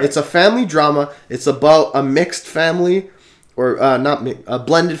spoil it. Right. It's a family drama. It's about a mixed family, or a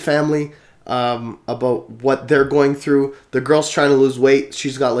blended family. About what they're going through. The girl's trying to lose weight.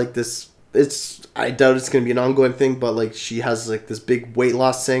 She's got like this. I doubt it's gonna be an ongoing thing, but like she has like this big weight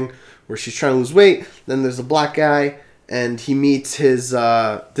loss thing where she's trying to lose weight. Then there's a black guy, and he meets his.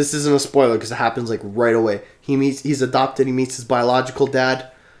 This isn't a spoiler because it happens like right away. He's adopted. He meets his biological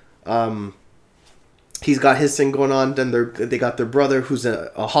dad. He's got his thing going on. Then they got their brother, who's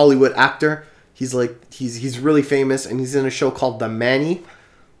a Hollywood actor. He's really famous, and he's in a show called The Manny,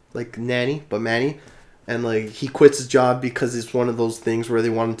 like Nanny, but Manny. And like he quits his job because it's one of those things where they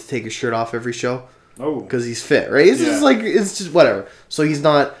want him to take his shirt off every show. Oh, because he's fit, right? It's just whatever. So he's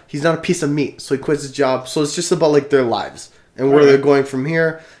not a piece of meat. So he quits his job. So it's just about like their lives and where they're going from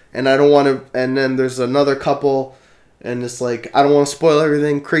here. And I don't want to. And then there's another couple, and it's like I don't want to spoil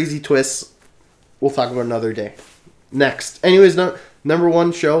everything. Crazy twists. We'll talk about another day. Next, anyways, number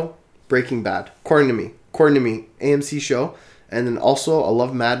 1 show, Breaking Bad. According to me, AMC show. And then also, I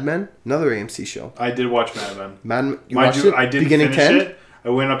love Mad Men, another AMC show. I did watch Mad Men. You watched it? I didn't finish it. I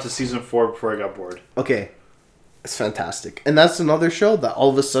went up to season 4 before I got bored. Okay. It's fantastic. And that's another show that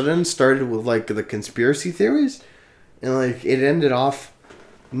all of a sudden started with like the conspiracy theories. And like it ended off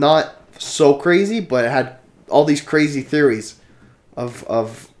not so crazy, but it had all these crazy theories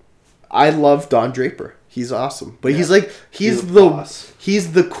of I love Don Draper. He's awesome. But he's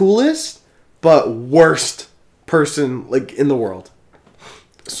the coolest but worst person like in the world.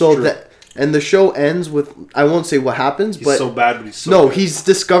 So and the show ends with, I won't say what happens, but so bad, but he's so good. He's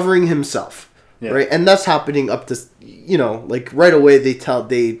discovering himself, right? And that's happening up to, like right away they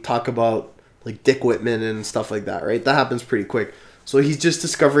talk about like Dick Whitman and stuff like that, right? That happens pretty quick. So he's just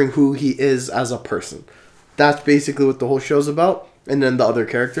discovering who he is as a person. That's basically what the whole show's about, and then the other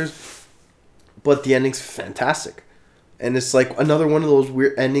characters. But the ending's fantastic, and it's like another one of those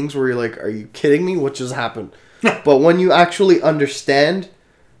weird endings where you're like, "Are you kidding me? What just happened?" But when you actually understand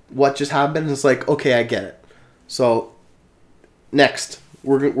what just happened, it's like, okay, I get it. So next,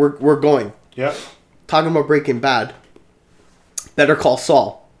 we're going. Yeah. Talking about Breaking Bad. Better Call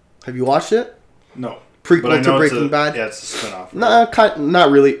Saul. Have you watched it? No. Prequel to Breaking Bad. Yeah, it's a spinoff. Right? Not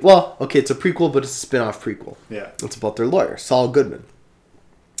really. Well, okay, it's a prequel, but it's a spin-off prequel. Yeah. It's about their lawyer, Saul Goodman.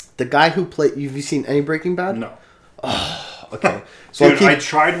 The guy who played... Have you seen any Breaking Bad? No. Oh, okay. So dude, I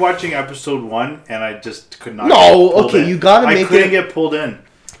tried watching episode 1, and I just could not. No, okay, you gotta make it... I couldn't get pulled in.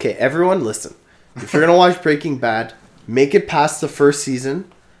 Okay, everyone listen. If you're gonna watch Breaking Bad, make it past the first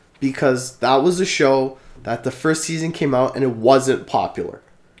season, because that was a show that the first season came out and it wasn't popular.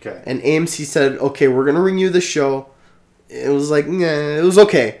 Okay. And AMC said, okay, we're gonna renew the show. It was like, nah, it was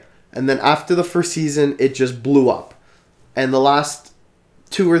okay. And then after the first season, it just blew up. And the last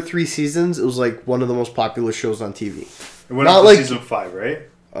 2 or 3 seasons, it was like one of the most popular shows on TV. It went up to season 5, right?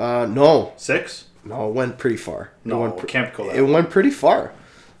 No. 6? No, it went pretty far. Can't go that. It went pretty far.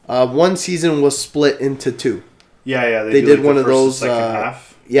 One season was split into 2. Yeah. They did one of those. Second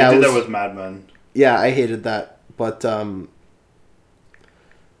half. Yeah, they did that with Mad Men. Yeah, I hated that, but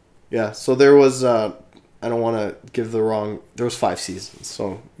yeah. So there was. I don't want to give the wrong. There was 5 seasons,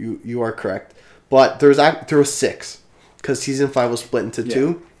 so you are correct. But there was 6, because season 5 was split into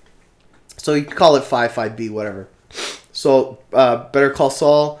 2. So you can call it 5B, whatever. So Better Call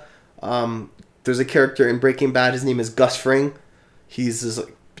Saul. There's a character in Breaking Bad. His name is Gus Fring. He's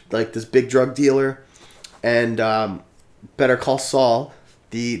this big drug dealer, and Better Call Saul.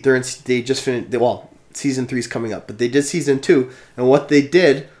 They just finished. Season 3 is coming up, but they did season 2, and what they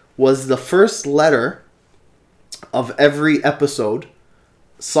did was the first letter of every episode.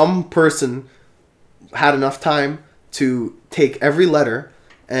 Some person had enough time to take every letter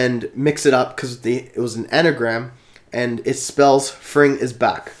and mix it up because it was an anagram, and it spells Fring is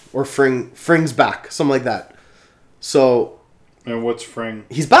back or Fring's back, something like that. So. And what's Fring?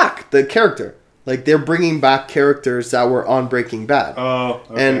 He's back, the character. Like, they're bringing back characters that were on Breaking Bad. Oh,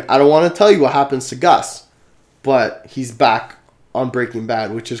 okay. And I don't want to tell you what happens to Gus, but he's back on Breaking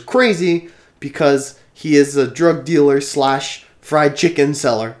Bad, which is crazy because he is a drug dealer / fried chicken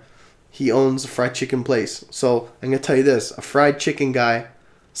seller. He owns a fried chicken place. So I'm going to tell you this, a fried chicken guy,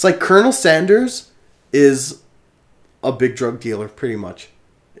 it's like Colonel Sanders is a big drug dealer, pretty much.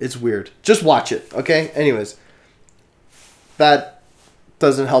 It's weird. Just watch it, okay? Anyways, that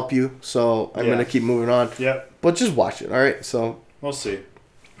doesn't help you, so I'm going to keep moving on. Yeah. But just watch it, all right? So We'll see.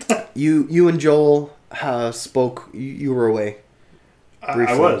 you and Joel spoke. You were away.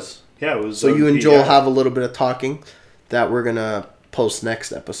 I was. Yeah, it was. So you and Joel have a little bit of talking that we're gonna post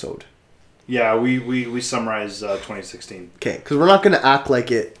next episode. Yeah, we summarized 2016. Okay, because we're not gonna act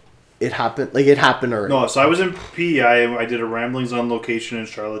like it happened. Like it happened already. No, so I was in PEI. I did a Ramblings on location in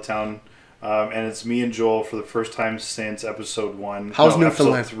Charlottetown, and it's me and Joel for the first time since episode 1. How's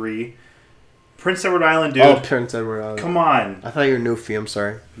Newfoundland? Episode 3. Prince Edward Island, dude. Oh, Prince Edward Island. Come on. I thought you were Newfie. I'm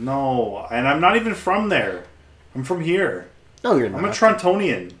sorry. No, and I'm not even from there. I'm from here. No, you're not. I'm a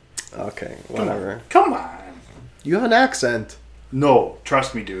Torontonian. Okay, whatever. Come on. You have an accent. No,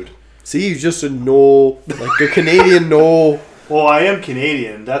 trust me, dude. See, you just a no, like a Canadian no. Well, I am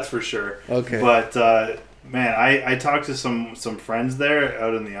Canadian, that's for sure. Okay. But man, I talked to some friends there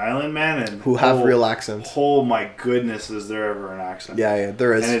out in the island, man, and Who have real accents. Oh my goodness, is there ever an accent? Yeah,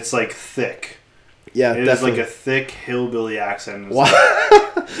 there is. And it's like thick. Yeah, it definitely. is like a thick hillbilly accent. Wow.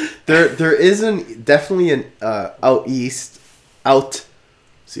 there isn't definitely an out east out.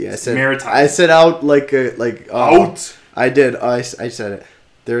 See, I said Maritime. I said out like Out. I did. I said it.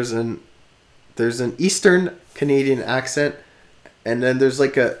 There's an Eastern Canadian accent, and then there's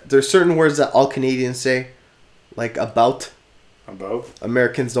certain words that all Canadians say, like about. About.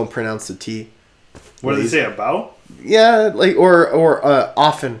 Americans don't pronounce the T. What do they say about? Yeah, like or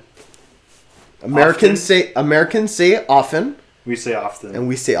often. Americans say often. We say often. And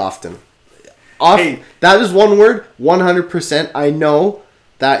we say often. Hey. That is one word, 100%. I know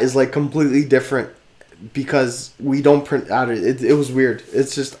that is like completely different because we don't print out it. It was weird.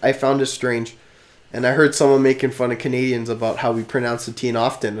 It's just, I found it strange. And I heard someone making fun of Canadians about how we pronounce the T in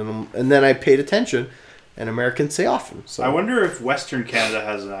often. And then I paid attention, and Americans say often. So I wonder if Western Canada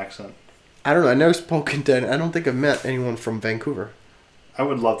has an accent. I don't know. I never spoken to, I don't think I've met anyone from Vancouver. I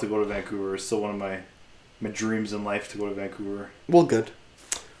would love to go to Vancouver. It's still one of my dreams in life to go to Vancouver. Well, good.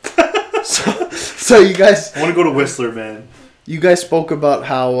 so you guys... I want to go to Whistler, man. You guys spoke about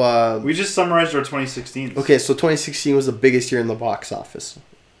how... we just summarized our 2016. Okay, so 2016 was the biggest year in the box office.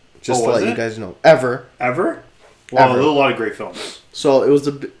 Just to let you guys know. Ever. Ever? Well, Ever. there were a lot of great films. So it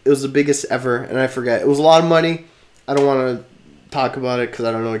was the biggest ever, and I forget. It was a lot of money. I don't want to talk about it because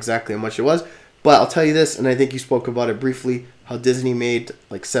I don't know exactly how much it was. But I'll tell you this, and I think you spoke about it briefly, how Disney made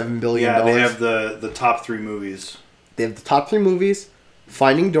like $7 billion. Yeah, they have the top 3 movies. They have the top 3 movies,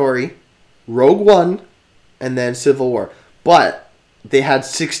 Finding Dory, Rogue One, and then Civil War. But they had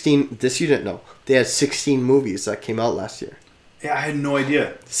 16, this you didn't know, they had 16 movies that came out last year. Yeah, I had no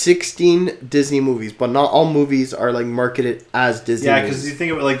idea. 16 Disney movies, but not all movies are like marketed as Disney Yeah, movies. because you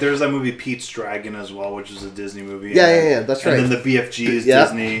think of it, like there's that movie Pete's Dragon as well, which is a Disney movie. Yeah, that's right. And then the BFG is yeah,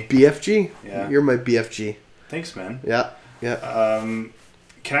 Disney. BFG? Yeah. You're my BFG. Thanks, man. Yeah.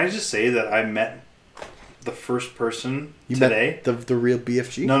 Can I just say that I met the first person You today? met the real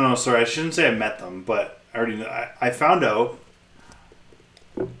BFG? No, sorry. I shouldn't say I met them, but I already know. I found out.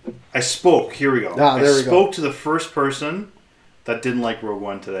 I spoke. Here we go. Ah, there we go. I spoke to the first person that didn't like Rogue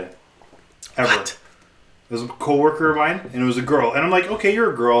One today. Ever. What? It was a coworker of mine, and it was a girl. And I'm like, okay,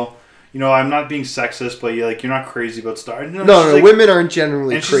 you're a girl. You know, I'm not being sexist, but you're not crazy about Star Wars. No, like, women aren't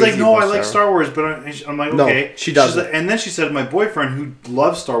generally and crazy. she's like, no, I about like Star Wars, but I'm like, No, okay. she doesn't. She's like, and then she said, my boyfriend who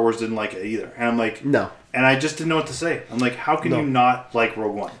loves Star Wars didn't like it either. And I'm like, No. And I just didn't know what to say. I'm like, how can you not like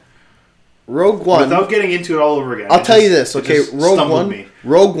Rogue One? Rogue One. Without getting into it all over again. I'll tell you this, okay? Rogue One. Me.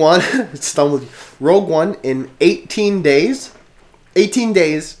 Rogue One. It stumbled. Rogue One in 18 days. 18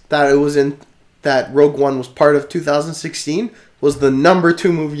 days that Rogue One was part of 2016 was the number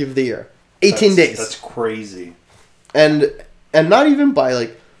 2 movie of the year. 18 days. That's crazy. And not even by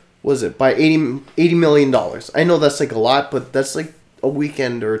like, was it by $80 million? I know that's like a lot, but that's like a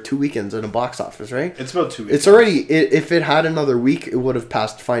weekend or 2 weekends in a box office, right? It's about 2 weeks. It's already, if it had another week, it would have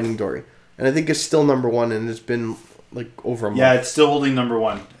passed Finding Dory. And I think it's still number 1, and it's been like over a month. Yeah, it's still holding number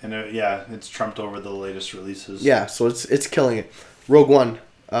 1, and it's trumped over the latest releases. Yeah, so it's killing it. Rogue One.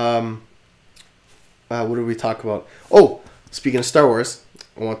 What did we talk about? Oh, speaking of Star Wars,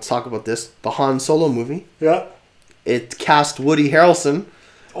 I want to talk about this. The Han Solo movie. Yeah. It cast Woody Harrelson.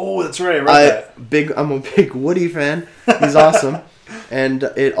 Oh, that's right. I read that. I'm a big Woody fan. He's awesome. And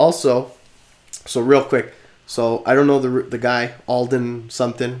it also, so real quick, so I don't know the guy, Alden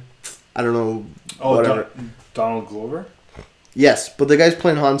something. I don't know. Oh, whatever. Donald Glover? Yes, but the guy's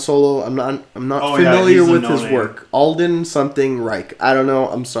playing Han Solo. I'm not Oh, familiar he's a with his no-name. work. Alden something Reich. I don't know.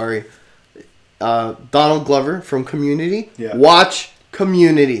 I'm sorry. Donald Glover from Community. Yeah. Watch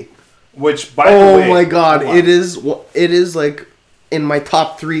Community. Which, by the way... Oh my god, hold on. it is like in my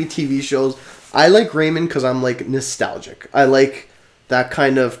top 3 TV shows. I like Raymond because I'm like nostalgic. I like that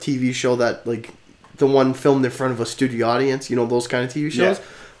kind of TV show that like the one filmed in front of a studio audience, you know, those kind of TV shows. Yeah.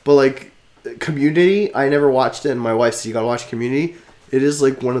 But like Community, I never watched it, and my wife said you gotta watch Community. It is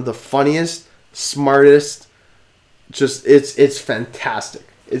like one of the funniest, smartest, just it's fantastic.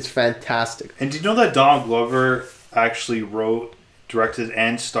 It's fantastic. And do you know that Donald Glover actually wrote, directed,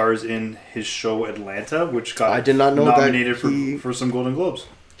 and stars in his show Atlanta, which got I did not know that nominated he- for some Golden Globes?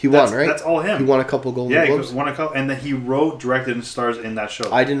 He That's- won, right? that's all him. He won a couple Golden Yeah, Globes. he won a couple, and then he wrote, directed, and stars in that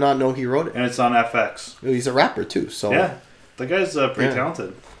show. I did not know he wrote it. And it's on FX. He's a rapper too, so Yeah, the guy's pretty Yeah.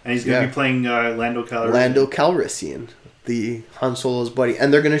 talented, and he's gonna Yeah. be playing Lando Calrissian. Lando Calrissian, the Han Solo's buddy,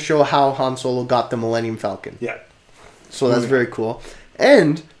 and they're gonna show how Han Solo got the Millennium Falcon. Yeah, So that's Okay. very cool.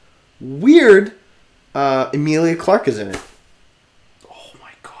 And weird, Emilia Clarke is in it. oh my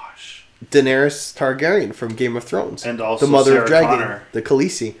gosh, Daenerys Targaryen from Game of Thrones, And also the Mother Sarah of Dragon, Connor. the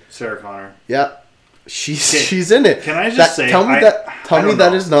Khaleesi. Sarah Connor. Yeah, she's Okay, she's in it. can I just say, tell me I that don't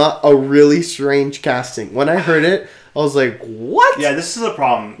know. is not a really strange casting. When I heard it, I was like, what? Yeah, this is a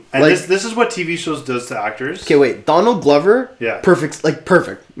problem, and Like- this is what TV shows does to actors. Okay, wait. Donald Glover. Yeah. Perfect. Like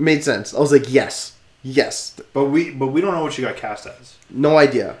perfect. Made sense. I was like, yes. But we don't know what she got cast as. No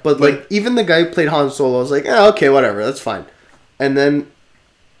idea. But like even the guy who played Han Solo, I was like, okay, whatever, that's fine. And then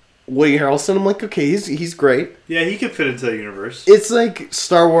Woody Harrelson, I'm like, okay, he's great. Yeah, he could fit into the universe. It's like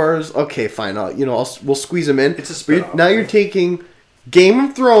Star Wars. Okay, fine. We'll squeeze him in. It's a But spin-off, now you're right? taking Game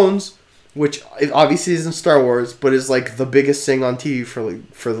of Thrones, which obviously isn't Star Wars, but is like the biggest thing on TV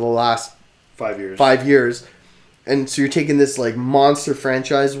for the last 5 years. 5 years. And so you're taking this like monster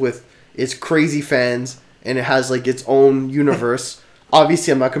franchise with its crazy fans, and it has like its own universe.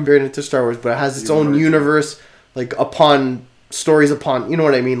 Obviously, I'm not comparing it to Star Wars, but it has its own universe, like upon stories upon, you know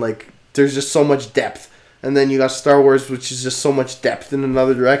what I mean? Like there's just so much depth. And then you got Star Wars, which is just so much depth in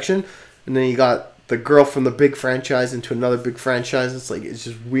another direction. And then you got the girl from the big franchise into another big franchise. It's like it's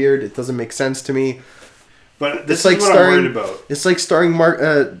just weird. It doesn't make sense to me. But this It's like is what starring- I'm worried about. It's like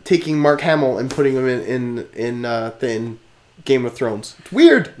starring taking Mark Hamill and putting him in Game of Thrones. It's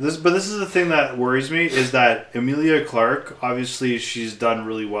weird. But this is the thing that worries me is that Emilia Clarke, obviously, she's done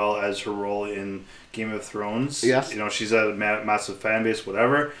really well as her role in Game of Thrones. Yes. You know, she's had a massive fan base,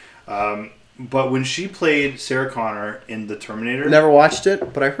 whatever. But when she played Sarah Connor in The Terminator... Never watched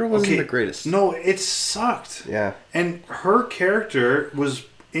it, but I heard it wasn't the greatest. No, it sucked. Yeah. And her character was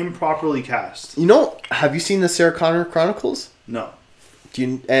improperly cast. You know, have you seen the Sarah Connor Chronicles? No.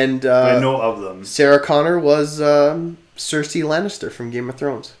 And I know of them. Sarah Connor was Cersei Lannister from Game of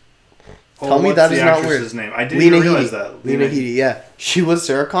Thrones. Tell me what's that the is not actress's weird. name? I didn't Lena even realize Headey. that. Lena Headey, yeah. She was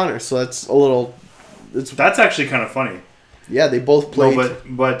Sarah Connor, so that's a little... That's actually kind of funny. Yeah, they both played... No,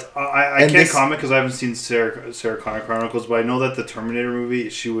 but I And can't this- comment because I haven't seen Sarah Connor Chronicles, but I know that the Terminator movie,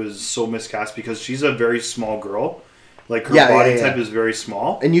 she was so miscast because she's a very small girl. Like, her body type is very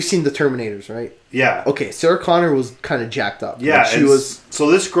small. And you've seen the Terminators, right? Yeah. Okay, Sarah Connor was kind of jacked up. Yeah, Like, she and was... So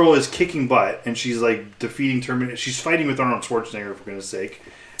this girl is kicking butt, and she's, like, defeating Terminator. She's fighting with Arnold Schwarzenegger, for goodness sake.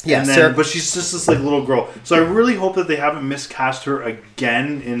 Yeah, and then, Sarah- but she's just this, like, little girl. So I really hope that they haven't miscast her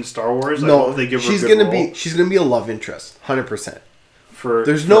again in Star Wars. I No, hope they give her she's a good gonna role she's gonna be a love interest, 100%.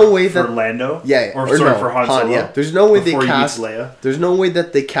 There's no way for that- Lando. Yeah, or, or sorry, no, for Han Han, Solo. yeah. There's no way they before he cast meets Leia. There's no way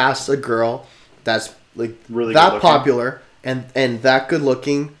that they cast a girl that's like Really that good-looking. popular and that good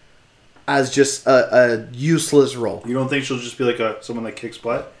looking as just a useless role. You don't think she'll just be like someone that kicks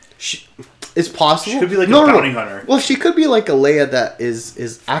butt? It's possible. She could be like a bounty hunter. Well, she could be like a Leia that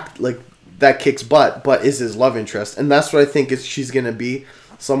is act like that kicks butt, but is his love interest, and that's what I think is she's gonna be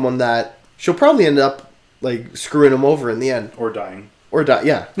someone that she'll probably end up like screwing him over in the end Or dying. or die.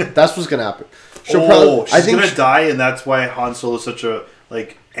 Yeah, that's what's gonna happen. She's gonna die, and that's why Han Solo is such a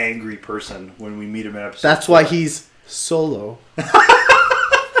like angry person when we meet him in episode. That's 4. why he's Solo.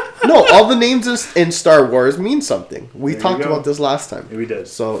 No, all the names in Star Wars mean something. We There you talked go. about this last time. Yeah, we did.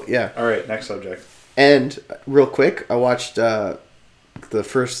 So, yeah. All right, next subject. And real quick, I watched the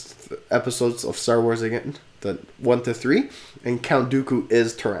first episodes of Star Wars again, the 1 to 3, and Count Dooku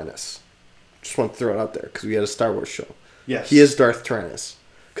is Tyrannus. Just want to throw it out there because we had a Star Wars show. Yes, He is Darth Tyrannus.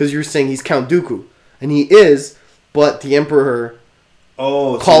 because you're saying he's Count Dooku, and he is, but the Emperor.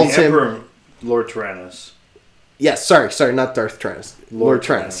 Oh, so calls the him Emperor, Lord Tyrannus. Yes, sorry, not Darth Tyrannus. Lord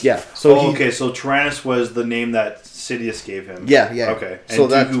Tyrannus. Yeah. So so Tyrannus was the name that Sidious gave him. Yeah. Okay, and So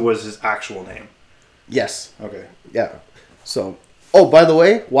Dooku was his actual name. Yes. Okay. Yeah. So, oh, by the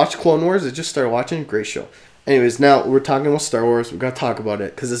way, watch Clone Wars. I just started watching. Great show. Anyways, now we're talking about Star Wars. We've got to talk about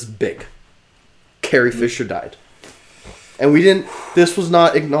it because it's big. Carrie Fisher died. And we didn't... This was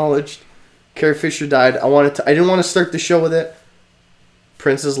not acknowledged. Carrie Fisher died. I didn't want to start the show with it.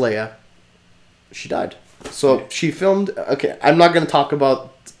 Princess Leia. She died. So, she filmed... Okay, I'm not going to talk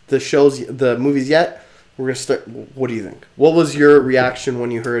about the movies yet. We're going to start... What do you think? What was your reaction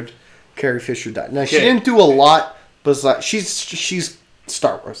when you heard Carrie Fisher died? Now, she didn't do a lot, but she's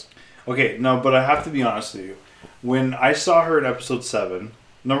Star Wars. Okay, no, but I have to be honest with you. When I saw her in episode 7,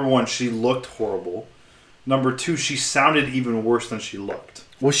 number 1, she looked horrible. Number 2, she sounded even worse than she looked.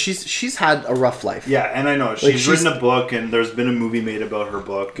 Well, she's had a rough life. Yeah, and I know. She's written a book, and there's been a movie made about her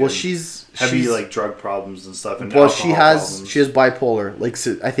book. Well, and she's... heavy, drug problems and stuff. And well, she has problems.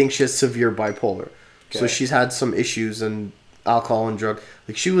 bipolar. I think she has severe bipolar. Okay. So she's had some issues and alcohol and drug.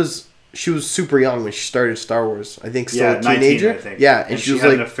 She was super young when she started Star Wars. I think still a teenager. 19, I think. Yeah, and she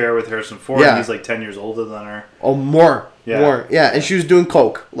had an affair with Harrison Ford, and he's 10 years older than her. Oh, more. Yeah. More. Yeah, and she was doing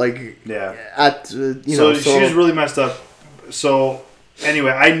coke. Yeah. So she was really messed up. So,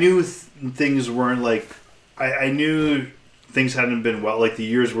 anyway, I knew things weren't I knew things hadn't been well. The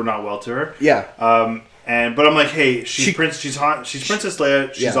years were not well to her. Yeah. But I'm like, hey, she's Princess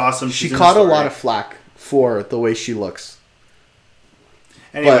Leia. She's awesome. She caught a lot of flack for the way she looks.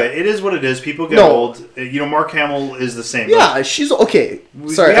 Anyway, it is what it is. People get old. Mark Hamill is the same. Yeah, she's okay.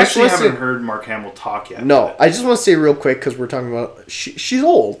 Sorry, we actually haven't heard Mark Hamill talk yet. No, I just want to say real quick because we're talking about she's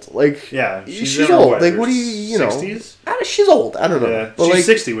old. Yeah, she's old. What do you know? 60s? She's old. I don't know. Yeah, but she's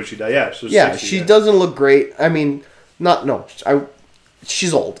 60 when she died. Yeah, so she doesn't look great. I mean,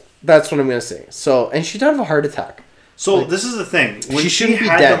 she's old. That's what I'm gonna say. So, and she died of a heart attack. So this is the thing. When she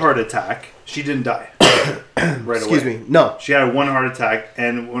had the heart attack, she didn't die. Right Excuse away. me. No. She had one heart attack,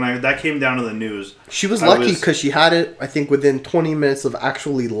 and when that came down to the news... She was lucky because she had it, I think, within 20 minutes of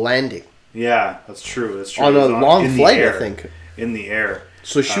actually landing. Yeah, that's true. That's true. On a long flight, I think. In the air.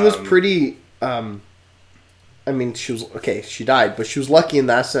 So she was pretty... she was... Okay, she died, but she was lucky in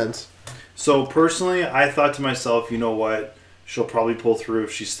that sense. So, personally, I thought to myself, you know what? She'll probably pull through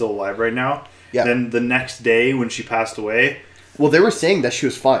if she's still alive right now. Yeah. Then the next day, when she passed away... Well, they were saying that she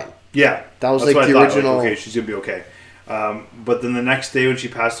was fine. Yeah. That was the original... okay, she's going to be okay. But then the next day when she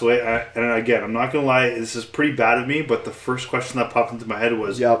passed away, and again, I'm not going to lie, this is pretty bad of me, but the first question that popped into my head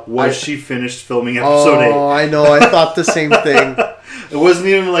was, was she finished filming episode 8? Oh, I know. I thought the same thing. It wasn't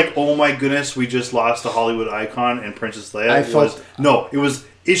even oh my goodness, we just lost a Hollywood icon and Princess Leia. It was,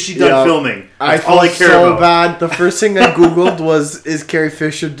 is she done filming? That's all I care about. Bad. The first thing I Googled was, is Carrie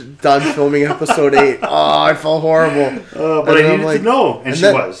Fisher done filming episode 8? Oh, I felt horrible. But I needed to know, and she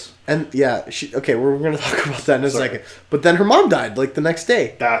was. And yeah, we're going to talk about that in a second. But then her mom died, the next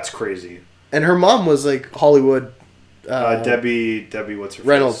day. That's crazy. And her mom was, Hollywood... Debbie, what's her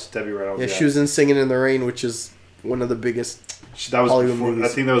Reynolds. Face? Debbie Reynolds, yeah. She was in Singing in the Rain, which is one of the biggest Hollywood movies. I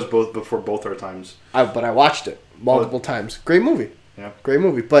think that was before both our times. But I watched it multiple times. Great movie. Yeah. Great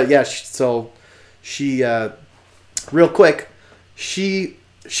movie. But yeah, she real quick, she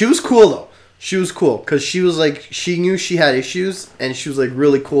was cool, though. She was cool because she was she knew she had issues and she was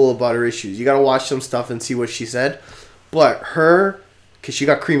really cool about her issues. You got to watch some stuff and see what she said. But because she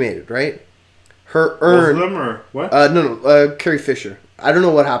got cremated, right? Her urn. Both of them or what? No, Carrie Fisher. I don't know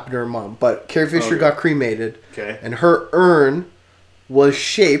what happened to her mom, but Carrie Fisher got cremated. Okay. And her urn was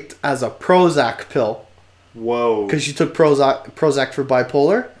shaped as a Prozac pill. Whoa. Because she took Prozac for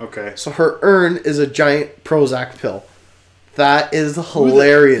bipolar. Okay. So her urn is a giant Prozac pill. That is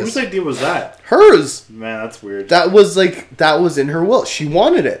hilarious. Whose idea was that? Hers. Man, that's weird. That was in her will. She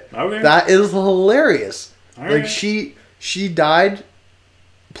wanted it. Okay. That is hilarious. All right. She died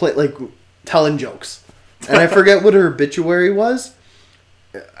telling jokes. And I forget what her obituary was.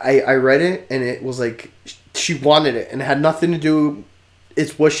 I read it and it was she wanted it and it had nothing to do.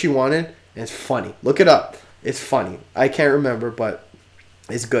 It's what she wanted and it's funny. Look it up. It's funny. I can't remember, but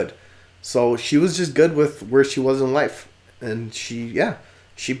it's good. So she was just good with where she was in life. And she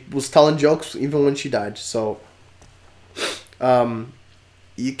was telling jokes even when she died. So, we're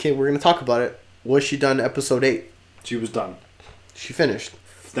going to talk about it. Was she done episode 8? She was done. She finished.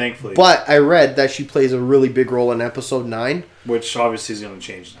 Thankfully. But I read that she plays a really big role in episode 9. Which obviously is going to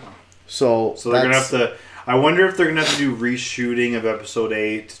change now. So they're going to have to... I wonder if they're gonna have to do reshooting of episode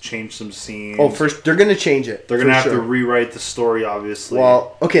 8 to change some scenes. Oh, first they're gonna change it. They're gonna have to rewrite the story, obviously.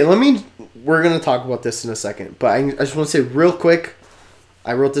 Well, okay, we're gonna talk about this in a second, but I just want to say real quick.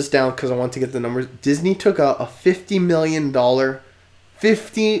 I wrote this down because I want to get the numbers. Disney took out a $50 million,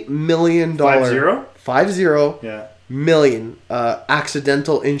 $50 million, 50 million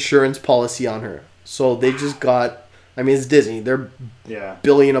accidental insurance policy on her. So they just got. I mean, it's Disney. They're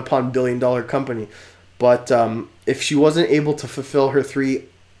billion upon $billion company. But if she wasn't able to fulfill her 3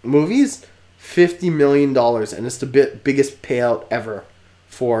 movies, $50 million, and it's the biggest payout ever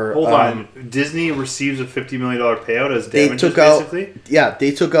for. Hold on, Disney receives a $50 million payout as damages, basically.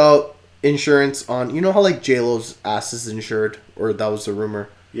 They took out insurance on. You know how like J-Lo's ass is insured, or that was the rumor.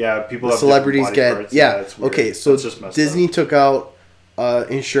 Yeah, people. The have celebrities get parts. yeah. It's weird. Okay, so Disney up. took out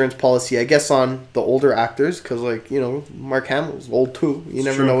insurance policy, I guess, on the older actors because, like, you know, Mark Hamill's old too. You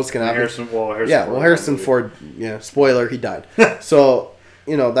never know what's gonna happen. Harrison Ford. Yeah, spoiler, he died. So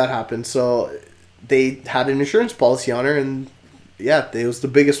you know that happened. So they had an insurance policy on her, and yeah, it was the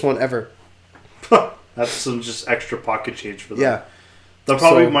biggest one ever. That's some just extra pocket change for them. Yeah. The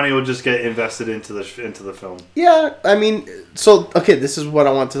probably money will just get invested into the film. Yeah, I mean, so okay, this is what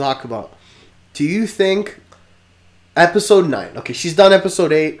I want to talk about. Do you think episode 9? Okay, she's done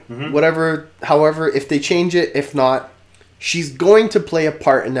episode 8. Mm-hmm. Whatever, however, if they change it, if not, she's going to play a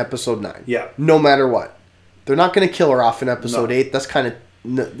part in episode 9. Yeah. No matter what, they're not going to kill her off in episode 8. That's kind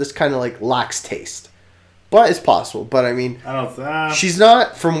of like lacks taste, but it's possible. But I mean, I don't. She's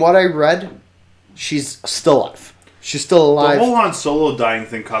not. From what I read, she's still alive. She's still alive. The whole Han Solo dying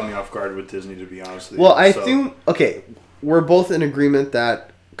thing caught me off guard with Disney, to be honest with you. Well, I think, okay, we're both in agreement that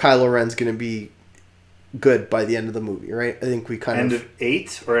Kylo Ren's going to be good by the end of the movie, right? I think we end of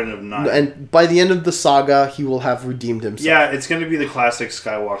 8 or end of 9? And by the end of the saga, he will have redeemed himself. Yeah, it's going to be the classic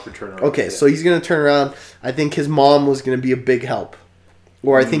Skywalker turnaround. Okay, so he's going to turn around. I think his mom was going to be a big help.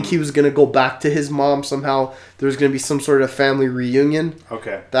 Or I think he was going to go back to his mom somehow. There was going to be some sort of family reunion.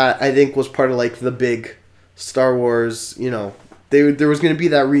 Okay. That I think was part of like the big Star Wars, you know. There was going to be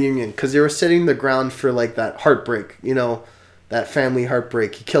that reunion because they were setting the ground for like that heartbreak, you know, that family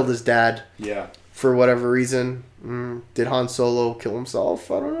heartbreak. He killed his dad. Yeah. For whatever reason. Did Han Solo kill himself?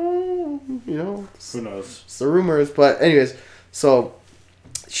 I don't know. You know. Who knows? It's the rumors. But anyways, so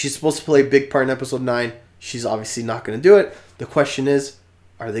she's supposed to play a big part in episode 9. She's obviously not going to do it. The question is,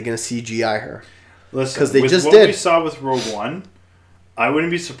 are they going to CGI her? Listen, because they just what did. We saw with Rogue One, I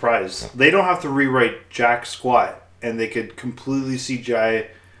wouldn't be surprised. They don't have to rewrite jack squat, and they could completely CGI.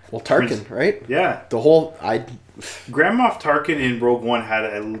 Well, Tarkin, right? Yeah. The whole Grand Moff Tarkin in Rogue One had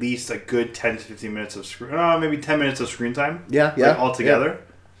at least a good 10 to 15 minutes of screen, maybe 10 minutes of screen time. Yeah, like altogether. Yeah.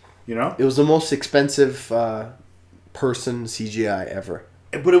 You know, it was the most expensive person CGI ever.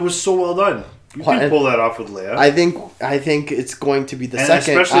 But it was so well done. You can pull that off with Leia. I think it's going to be the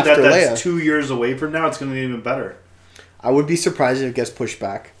second especially after that's Leia. 2 years away from now. It's going to be even better. I would be surprised if it gets pushed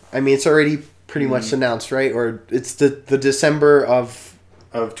back. I mean, it's already pretty much announced, right? Or it's the December of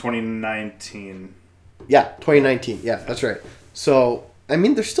 2019. Yeah, 2019. Yeah, that's right. So, I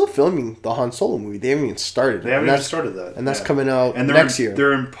mean, they're still filming the Han Solo movie. They haven't even started. They haven't even started that. And that's coming out next year.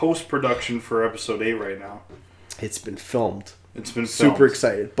 They're in post-production for episode 8 right now. It's been filmed. It's been filmed. Super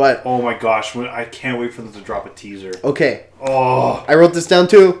excited. But oh my gosh, I can't wait for them to drop a teaser. Okay. Oh. I wrote this down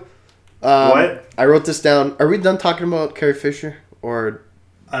too. What? I wrote this down. Are we done talking about Carrie Fisher? Or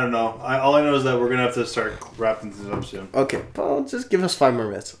I don't know. All I know is that we're going to have to start wrapping things up soon. Okay. Well, just give us 5 more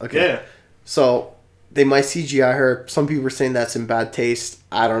minutes. Okay. Yeah. So, they might CGI her. Some people are saying that's in bad taste.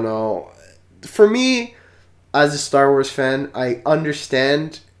 I don't know. For me, as a Star Wars fan, I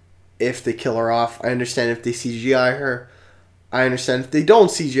understand if they kill her off. I understand if they CGI her. I understand if they don't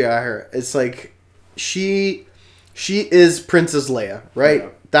CGI her. It's like she is Princess Leia, right? Yeah.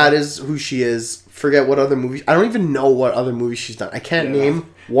 That is who she is. Forget what other movies. I don't even know what other movies she's done. I can't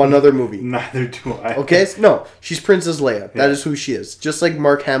name one other movie. Neither do I. Okay? No, she's Princess Leia. Yeah. That is who she is. Just like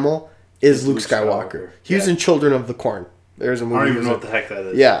Mark Hamill is Luke Skywalker. He was in Children of the Corn. There's a movie. I don't even know what the heck that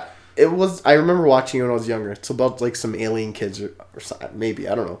is. Yeah. It was. I remember watching it when I was younger. It's about like some alien kids or maybe.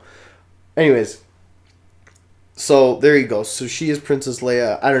 I don't know. Anyways. So there you go. So she is Princess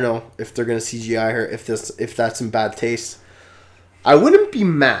Leia. I don't know if they're gonna CGI her. If that's in bad taste. I wouldn't be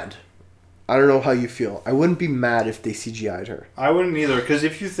mad. I don't know how you feel. I wouldn't be mad if they CGI'd her. I wouldn't either, because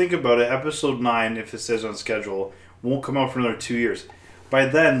if you think about it, episode 9, if it says on schedule, won't come out for another 2 years. By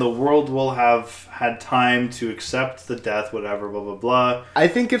then, the world will have had time to accept the death, whatever, blah, blah, blah. I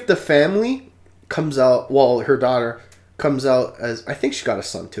think if the family comes out, well, her daughter comes out as, I think she got a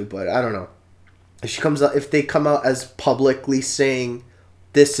son too, but I don't know. If they come out as publicly saying,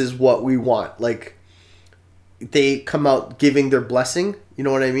 this is what we want, like, they come out giving their blessing. You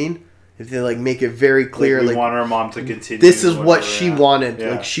know what I mean? If they like make it very clear, we like want our mom to continue. This is what whatever, she yeah. wanted. Yeah.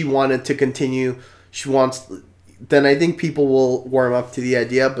 Like she wanted to continue. She wants. Then I think people will warm up to the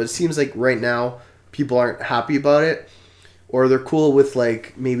idea. But it seems like right now people aren't happy about it, or they're cool with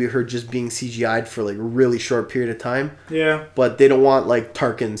like maybe her just being CGI'd for like a really short period of time. Yeah. But they don't want like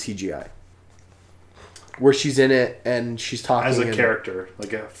Tarkin CGI, where she's in it and she's talking As a and, character,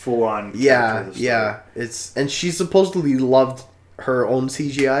 like a full on. Yeah. And she supposedly loved her own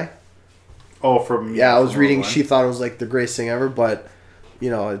CGI. Oh, from Yeah, I was from reading. Rogue One. She thought it was like the greatest thing ever, but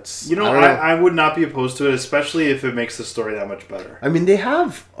it's. You know, I don't know. I would not be opposed to it, especially if it makes the story that much better. I mean, they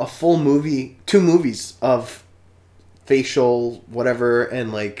have a full movie, 2 movies of facial whatever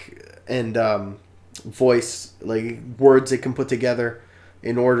and voice, like words they can put together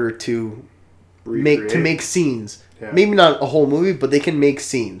in order to Recreate. make scenes. Yeah. Maybe not a whole movie, but they can make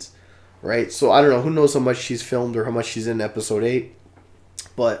scenes, right? So I don't know. Who knows how much she's filmed or how much she's in episode 8.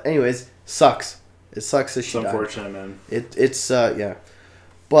 But anyways, sucks. It sucks that It's she died. unfortunate, man. It's yeah.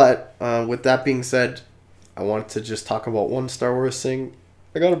 But with that being said, I wanted to just talk about one Star Wars thing.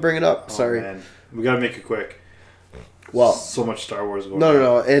 I gotta bring it up. Oh, Sorry. man. We gotta make it quick. Well, So much Star Wars going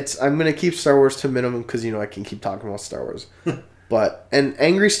no. on. I'm gonna keep Star Wars to a minimum because I can keep talking about Star Wars. And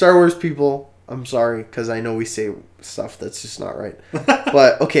angry Star Wars people, I'm sorry because I know we say stuff that's just not right.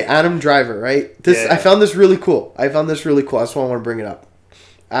 But okay, Adam Driver, right? I found this really cool. That's why I want to bring it up.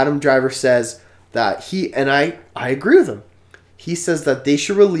 Adam Driver says that I agree with him. He says that they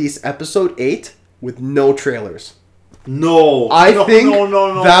should release episode 8 with no trailers. No. I think that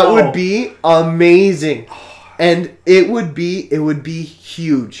no. would be amazing. And it would be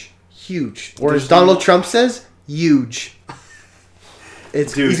huge. Or as Donald Trump says, huge.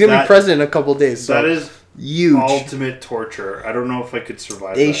 He's going to be president in a couple days. So that is huge. ultimate torture. I don't know if I could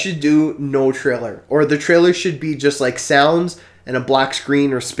survive They that. should do no trailer. Or the trailer should be just like sounds and a black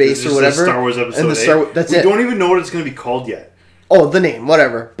screen or space This or is whatever. Star Wars episode and 8. That's we it. don't even know what it's going to be called yet. Oh, the name,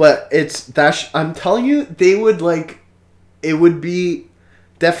 whatever. But it's that. I'm telling you, they would it would be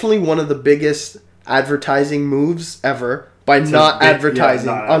definitely one of the biggest advertising moves ever by not advertising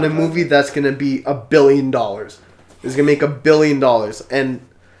on a movie that's going to be $1 billion. It's going to make $1 billion, and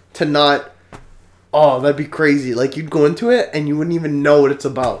to not. Oh, that'd be crazy. Like you'd go into it and you wouldn't even know what it's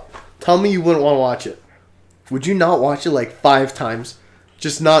about. Tell me you wouldn't want to watch it. Would you not watch it like 5 times,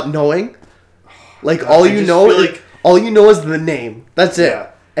 just not knowing? Like all you know is the name. That's it.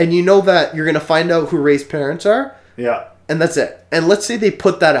 Yeah. And you know that you're gonna find out who Rey's parents are. Yeah. And that's it. And let's say they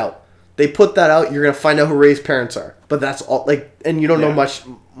put that out. You're gonna find out who Rey's parents are. But that's all. And you don't know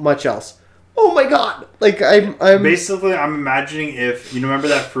much else. Oh my god! I'm basically I'm imagining if you remember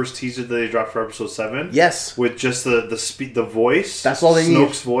that first teaser that they dropped for episode 7. Yes. With just the voice. That's all they need.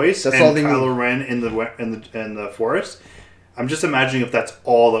 Snoke's voice. That's and all they Kylo Ren in the forest. I'm just imagining if that's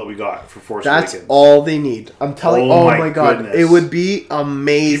all that we got for Force That's Awakens. all they need. I'm telling you. Oh Oh my god. goodness. It would be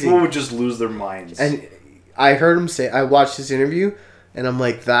amazing. People would just lose their minds. And I heard him say, I watched this interview, and I'm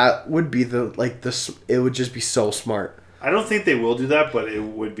like, that would be it would just be so smart. I don't think they will do that, but it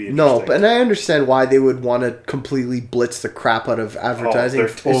would be interesting. No, and I understand why they would want to completely blitz the crap out of advertising. they're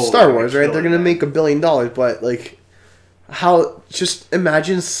It's totally Star Wars, right? killing They're going to that. make $1 billion, but how? Just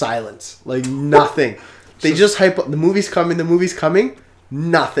imagine silence, nothing. They just hype up the movie's coming.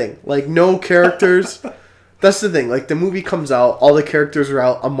 Nothing, no characters. That's the thing. The movie comes out, all the characters are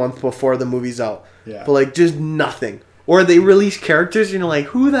out a month before the movie's out. Yeah. But just nothing. Or they release characters, and you're like,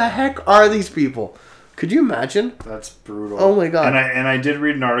 who the heck are these people? Could you imagine? That's brutal. Oh my god! And I did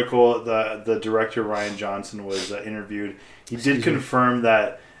read an article. The director Ryan Johnson was interviewed. He did confirm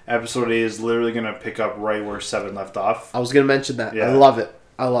that episode 8 is literally going to pick up right where 7 left off. I was going to mention that. Yeah. I love it.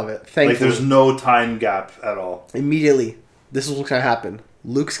 Thankfully. There's no time gap at all. Immediately, this is what's going to happen.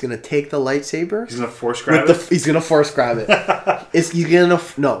 Luke's going to take the lightsaber. He's going to force grab it. He's going to force grab it. He's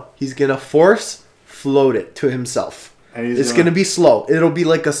going to force float it to himself. And it's going to be slow. It'll be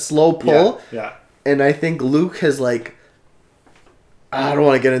like a slow pull. Yeah. And I think Luke has I don't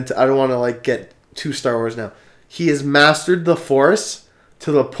want to get too Star Wars now. He has mastered the Force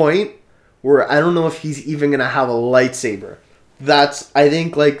to the point where I don't know if he's even gonna have a lightsaber. I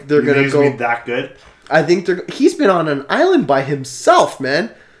think they're gonna go be that good. I think he's been on an island by himself,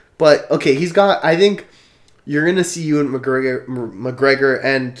 man. But okay, I think you're gonna see Ewan McGregor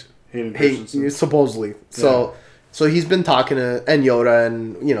and Hayden supposedly. Yeah. So he's been talking to Yoda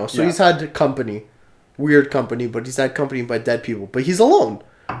and he's had company. Weird company, but he's had company by dead people. But he's alone,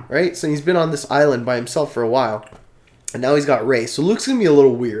 right? So he's been on this island by himself for a while. And now he's got Rey. So Luke's going to be a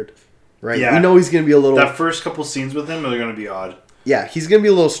little weird, right? Yeah. We know he's going to be a little... That first couple scenes with him are going to be odd. Yeah, he's going to be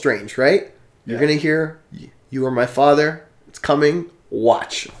a little strange, right? You're going to hear You are my father. It's coming.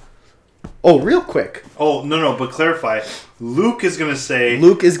 Watch. Oh, real quick. Oh, no, but clarify. Luke is going to say...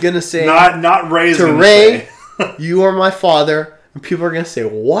 Luke is going to say... Not Ray is to going to Ray, say. you are my father. And people are going to say,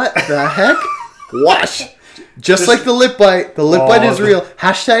 what the heck? Watch. Just like the lip bite. The lip bite is real.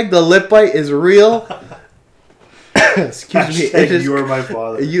 Hashtag the lip bite is real. Excuse me. Hashtag you are my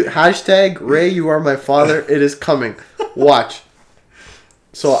father. Hashtag Ray, you are my father. It is coming. Watch.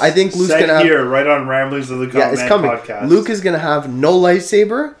 So I think Luke's going to have... here, right on Ramblings of the Common Man podcast. Luke is going to have no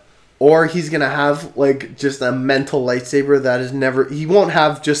lightsaber, or he's going to have, like, just a mental lightsaber that is never... He won't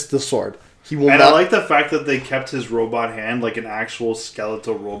have just the sword. He will and not... I like the fact that they kept his robot hand like an actual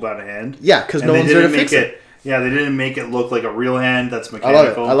skeletal robot hand. Yeah, because no one's there to fix it. Yeah, they didn't make it look like a real hand that's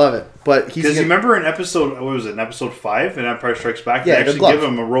mechanical. I love it. But he's... Because you remember in episode... What was it? In episode 5 in Empire Strikes Back? Yeah, they actually give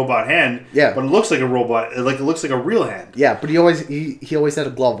him a robot hand. Yeah. But it looks like a robot... Like, it looks like a real hand. Yeah, but he always had a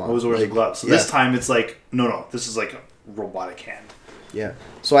glove on. Always wears like, a glove. So this time it's like... No. This is like a robotic hand. Yeah.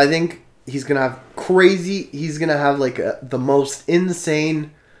 So I think he's going to have crazy... He's going to have, like, the most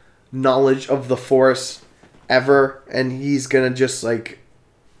insane knowledge of the Force ever. And he's going to just, like...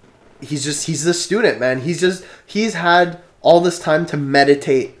 He's the student, man. He's had all this time to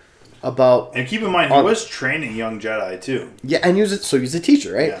meditate about... And keep in mind, he was training young Jedi, too. Yeah, and he's a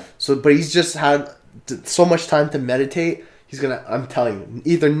teacher, right? Yeah. So, but he's just had so much time to meditate. He's gonna, I'm telling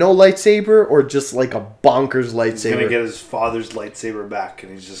you, either no lightsaber or just like a bonkers lightsaber. He's gonna get his father's lightsaber back,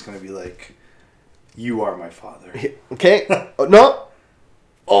 and he's just gonna be like, "You are my father." Okay? No.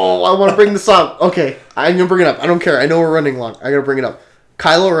 Oh, I want to bring this up. Okay, I'm gonna bring it up. I don't care. I know we're running long. I gotta bring it up.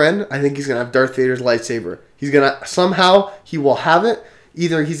 Kylo Ren, I think he's gonna have Darth Vader's lightsaber. He's gonna somehow he will have it.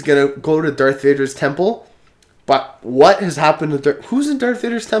 Either he's gonna go to Darth Vader's temple. But what has happened to who's in Darth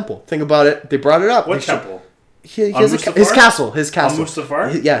Vader's temple? Think about it. They brought it up. What temple? He has his castle. His castle. On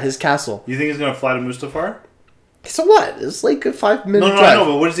Mustafar? Yeah, his castle. You think he's gonna fly to Mustafar? So what? It's like a 5-minute drive. I know,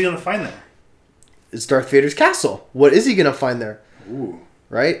 but what is he gonna find there? It's Darth Vader's castle. What is he gonna find there? Ooh.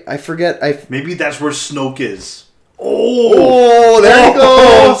 Right? I forget. Maybe that's where Snoke is. Oh, there you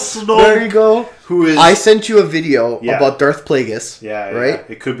go. Snoke. There you go. Who is? I sent you a video about Darth Plagueis. Yeah, right.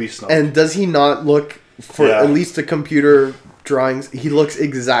 It could be Snoke. And does he not look for at least the computer drawings? He looks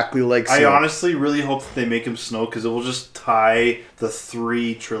exactly like Snoke. I honestly really hope that they make him Snoke because it will just tie the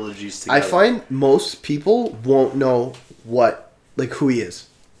 3 trilogies together. I find most people won't know who he is.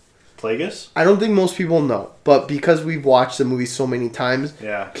 Plagueis? I don't think most people know, but because we've watched the movie so many times,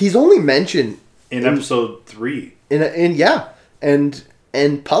 he's only mentioned in episode 3. And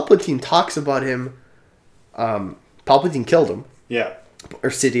Palpatine talks about him. Palpatine killed him. Yeah. Or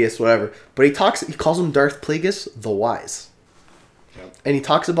Sidious, whatever. But he calls him Darth Plagueis the Wise. Yep. And he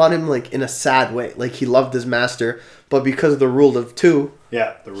talks about him like in a sad way, like he loved his master, but because of the rule of 2, he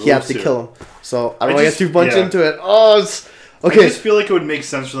had to kill him. So I don't want to get too much into it. Okay. I just feel like it would make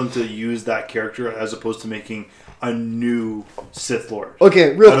sense for them to use that character as opposed to making a new Sith Lord.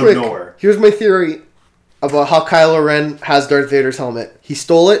 Okay, real quick. Here's my theory about how Kylo Ren has Darth Vader's helmet. He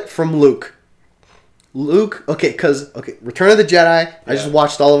stole it from Luke. Return of the Jedi. I just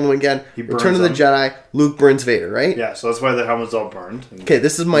watched all of them again. Return of the Jedi. Luke burns Vader, right? Yeah, so that's why the helmet's all burned. Okay,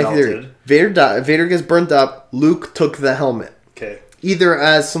 this is my theory. Vader gets burnt up. Luke took the helmet. Okay. Either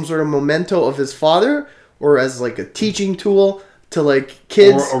as some sort of memento of his father, or as like a teaching tool to like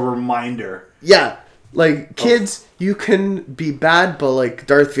kids. Or a reminder. Yeah. Like, kids, you can be bad, but like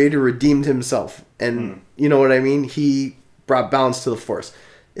Darth Vader redeemed himself. And you know what I mean? He brought balance to the Force.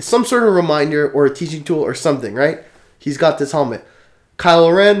 It's some sort of reminder or a teaching tool or something, right? He's got this helmet.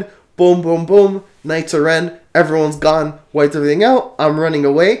 Kylo Ren, boom, boom, boom. Knights of Ren, everyone's gone. Wipes everything out. I'm running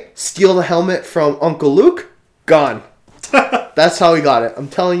away. Steal the helmet from Uncle Luke. Gone. That's how he got it. I'm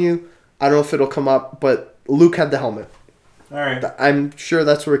telling you. I don't know if it'll come up, but Luke had the helmet. All right. I'm sure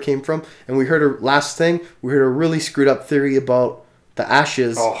that's where it came from. And we heard we heard a really screwed up theory about the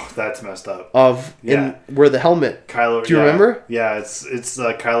ashes. Oh, that's messed up. Where the helmet. Kylo. Do you remember? Yeah, it's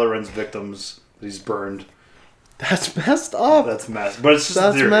Kylo Ren's victims that he's burned. That's messed up. That's messed. But it's just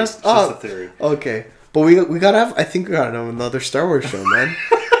a theory. Messed up. Just a theory. Okay, but we gotta have. I think we gotta have another Star Wars show, man.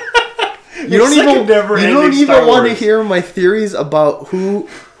 You don't even want to hear my theories about who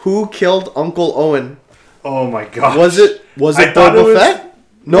killed Uncle Owen. Oh my god! Was it Boba Fett?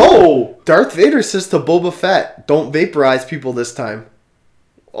 No. Darth Vader says to Boba Fett, "Don't vaporize people this time."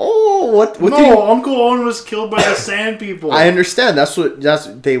 Oh, what? Uncle Owen was killed by the Sand People. I understand. Darth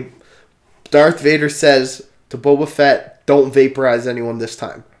Vader says to Boba Fett, "Don't vaporize anyone this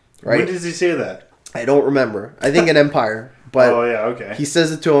time." Right? When does he say that? I don't remember. I think in Empire. But okay. He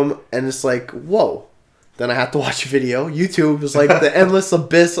says it to him, and it's like, whoa. Then I have to watch a video. YouTube is like the endless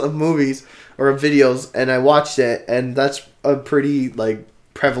abyss of movies or videos, and I watched it, and that's a pretty like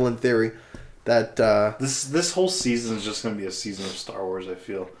prevalent theory that this whole season is just gonna be a season of Star Wars. I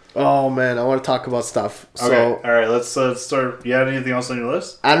feel. Oh man, I want to talk about stuff. Okay, So, all right, let's start. You have anything else on your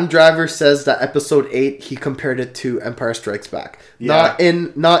list? Adam Driver says that Episode 8 he compared it to Empire Strikes Back. Yeah.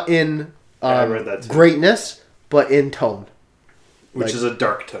 Not in I read that too. greatness, but in tone. Which like- is a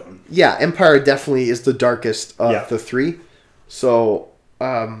dark tone. Yeah, Empire definitely is the darkest of the three. So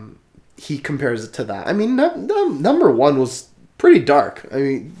he compares it to that. I mean, number 1 was pretty dark. I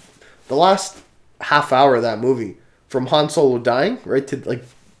mean, the last half hour of that movie, from Han Solo dying right to like.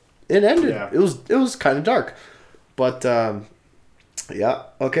 It ended. Yeah. It was kind of dark, but yeah.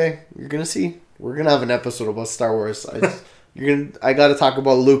 Okay, you're gonna see. We're gonna have an episode about Star Wars. I got to talk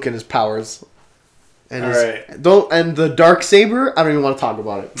about Luke and his powers. And and the dark saber. I don't even want to talk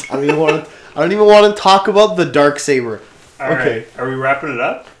about it. I don't even want to talk about the dark saber. All right. Are we wrapping it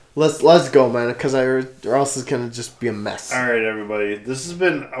up? Let's go, man. Because or else it's gonna just be a mess. All right, everybody. This has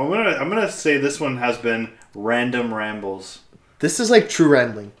been. I'm gonna say this one has been Random Rambles. This is like true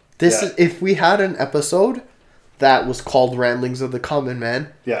rambling. This is if we had an episode that was called Ramblings of the Common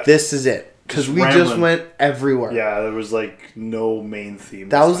Man. Yeah. This is it because we just went everywhere. Yeah, there was like no main theme.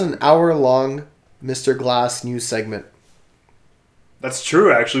 That was an hour-long Mr. Glass news segment. That's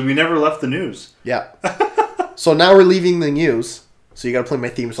true. Actually, we never left the news. Yeah. So now we're leaving the news. So you got to play my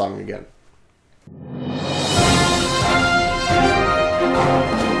theme song again.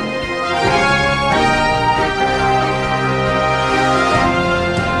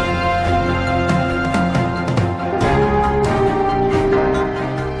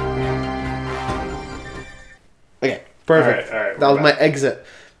 Okay, perfect. All right. That was my exit.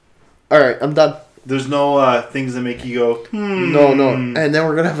 All right, I'm done. There's no things that make you go, No. And then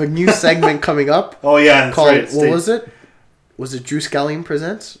we're going to have a new segment coming up. Oh, yeah. That's called, right. What was it? Was it Drew Scallion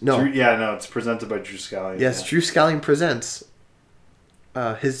Presents? No. It's presented by Drew Scallion. Yes, Drew Scallion Presents.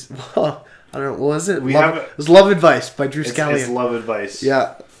 I don't know, what was it? It was Love Advice by Drew Scallion. It's Love Advice.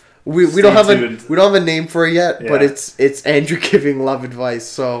 Yeah. We don't have a name for it yet, but it's Andrew giving love advice.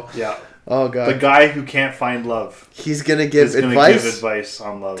 So yeah. Oh god. The guy who can't find love. He's gonna give advice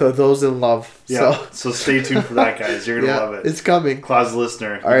on love to those in love. Yeah. So stay tuned for that, guys. You're gonna love it. It's coming. Claus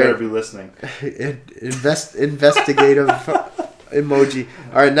listener, you better be listening. Investigative emoji.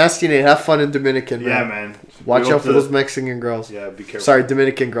 All right, Nasty Nate, have fun in Dominican. Yeah, man. Watch out for those Mexican girls. Yeah, be careful. Sorry,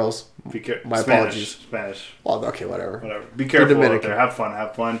 Dominican girls. Be careful. My apologies. Spanish. Well, okay, whatever. Be careful out there. Have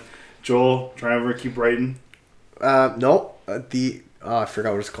fun. Joel, try and keep writing. No. I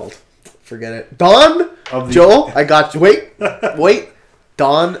forgot what it's called. Forget it. Dawn of the... Joel, I got you. Wait.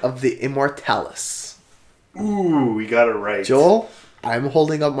 Dawn of the Immortalis. Ooh, we got it right. Joel, I'm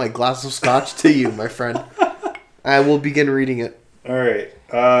holding up my glass of scotch to you, my friend. I will begin reading it. All right.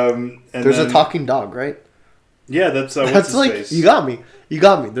 There's a talking dog, right? Yeah, that's what's like face? You got me.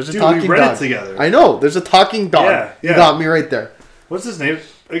 There's a talking dog. We read it together. I know. There's a talking dog. Yeah. You got me right there. What's his name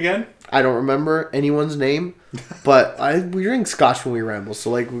again? I don't remember anyone's name, but we drink scotch when we ramble, so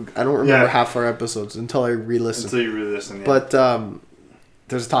like I don't remember half our episodes until I re-listen. Until you re-listen, yeah. But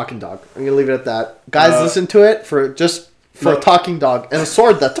there's a talking dog. I'm gonna leave it at that. Guys, listen to it for a talking dog and a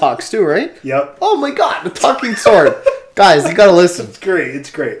sword that talks too, right? Yep. Oh my god, a talking sword! Guys, you gotta listen.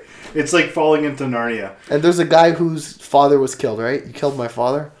 It's great. It's like falling into Narnia. And there's a guy whose father was killed, right? You killed my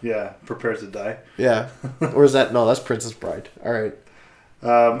father? Yeah, prepare to die. Yeah. Or is that... No, that's Princess Bride. All right.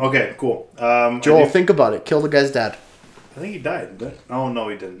 Okay, cool. Joel, think about it. Kill the guy's dad. I think he died, didn't he? Oh, no,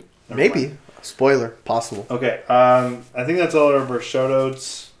 he didn't. Maybe. Spoiler. Possible. Okay. I think that's all of our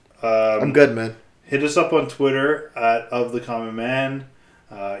shout-outs. I'm good, man. Hit us up on Twitter at Of The Common Man.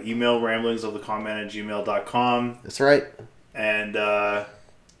 Email ramblingsofthecommon@gmail.com. That's right. And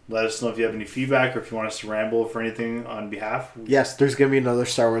let us know if you have any feedback or if you want us to ramble for anything on behalf. Yes, there's going to be another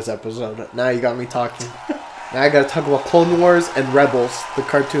Star Wars episode. Now you got me talking. Now I got to talk about Clone Wars and Rebels, the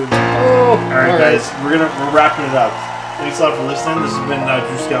cartoons. Oh, all right, guys. We're wrapping it up. Thanks a lot for listening. This has been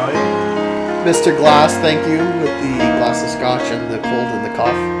Drew Scallion. Mr. Glass, thank you with the glass of scotch and the cold and the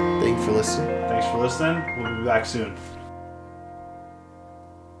cough. Thank you for listening. Thanks for listening. We'll be back soon.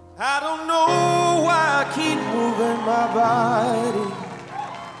 I don't know why I keep moving my body.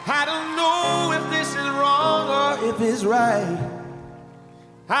 I don't know if this is wrong or if it's right.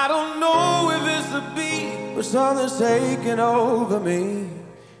 I don't know if it's the beat or something's taking over me.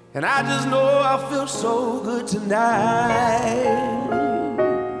 And I just know I feel so good tonight.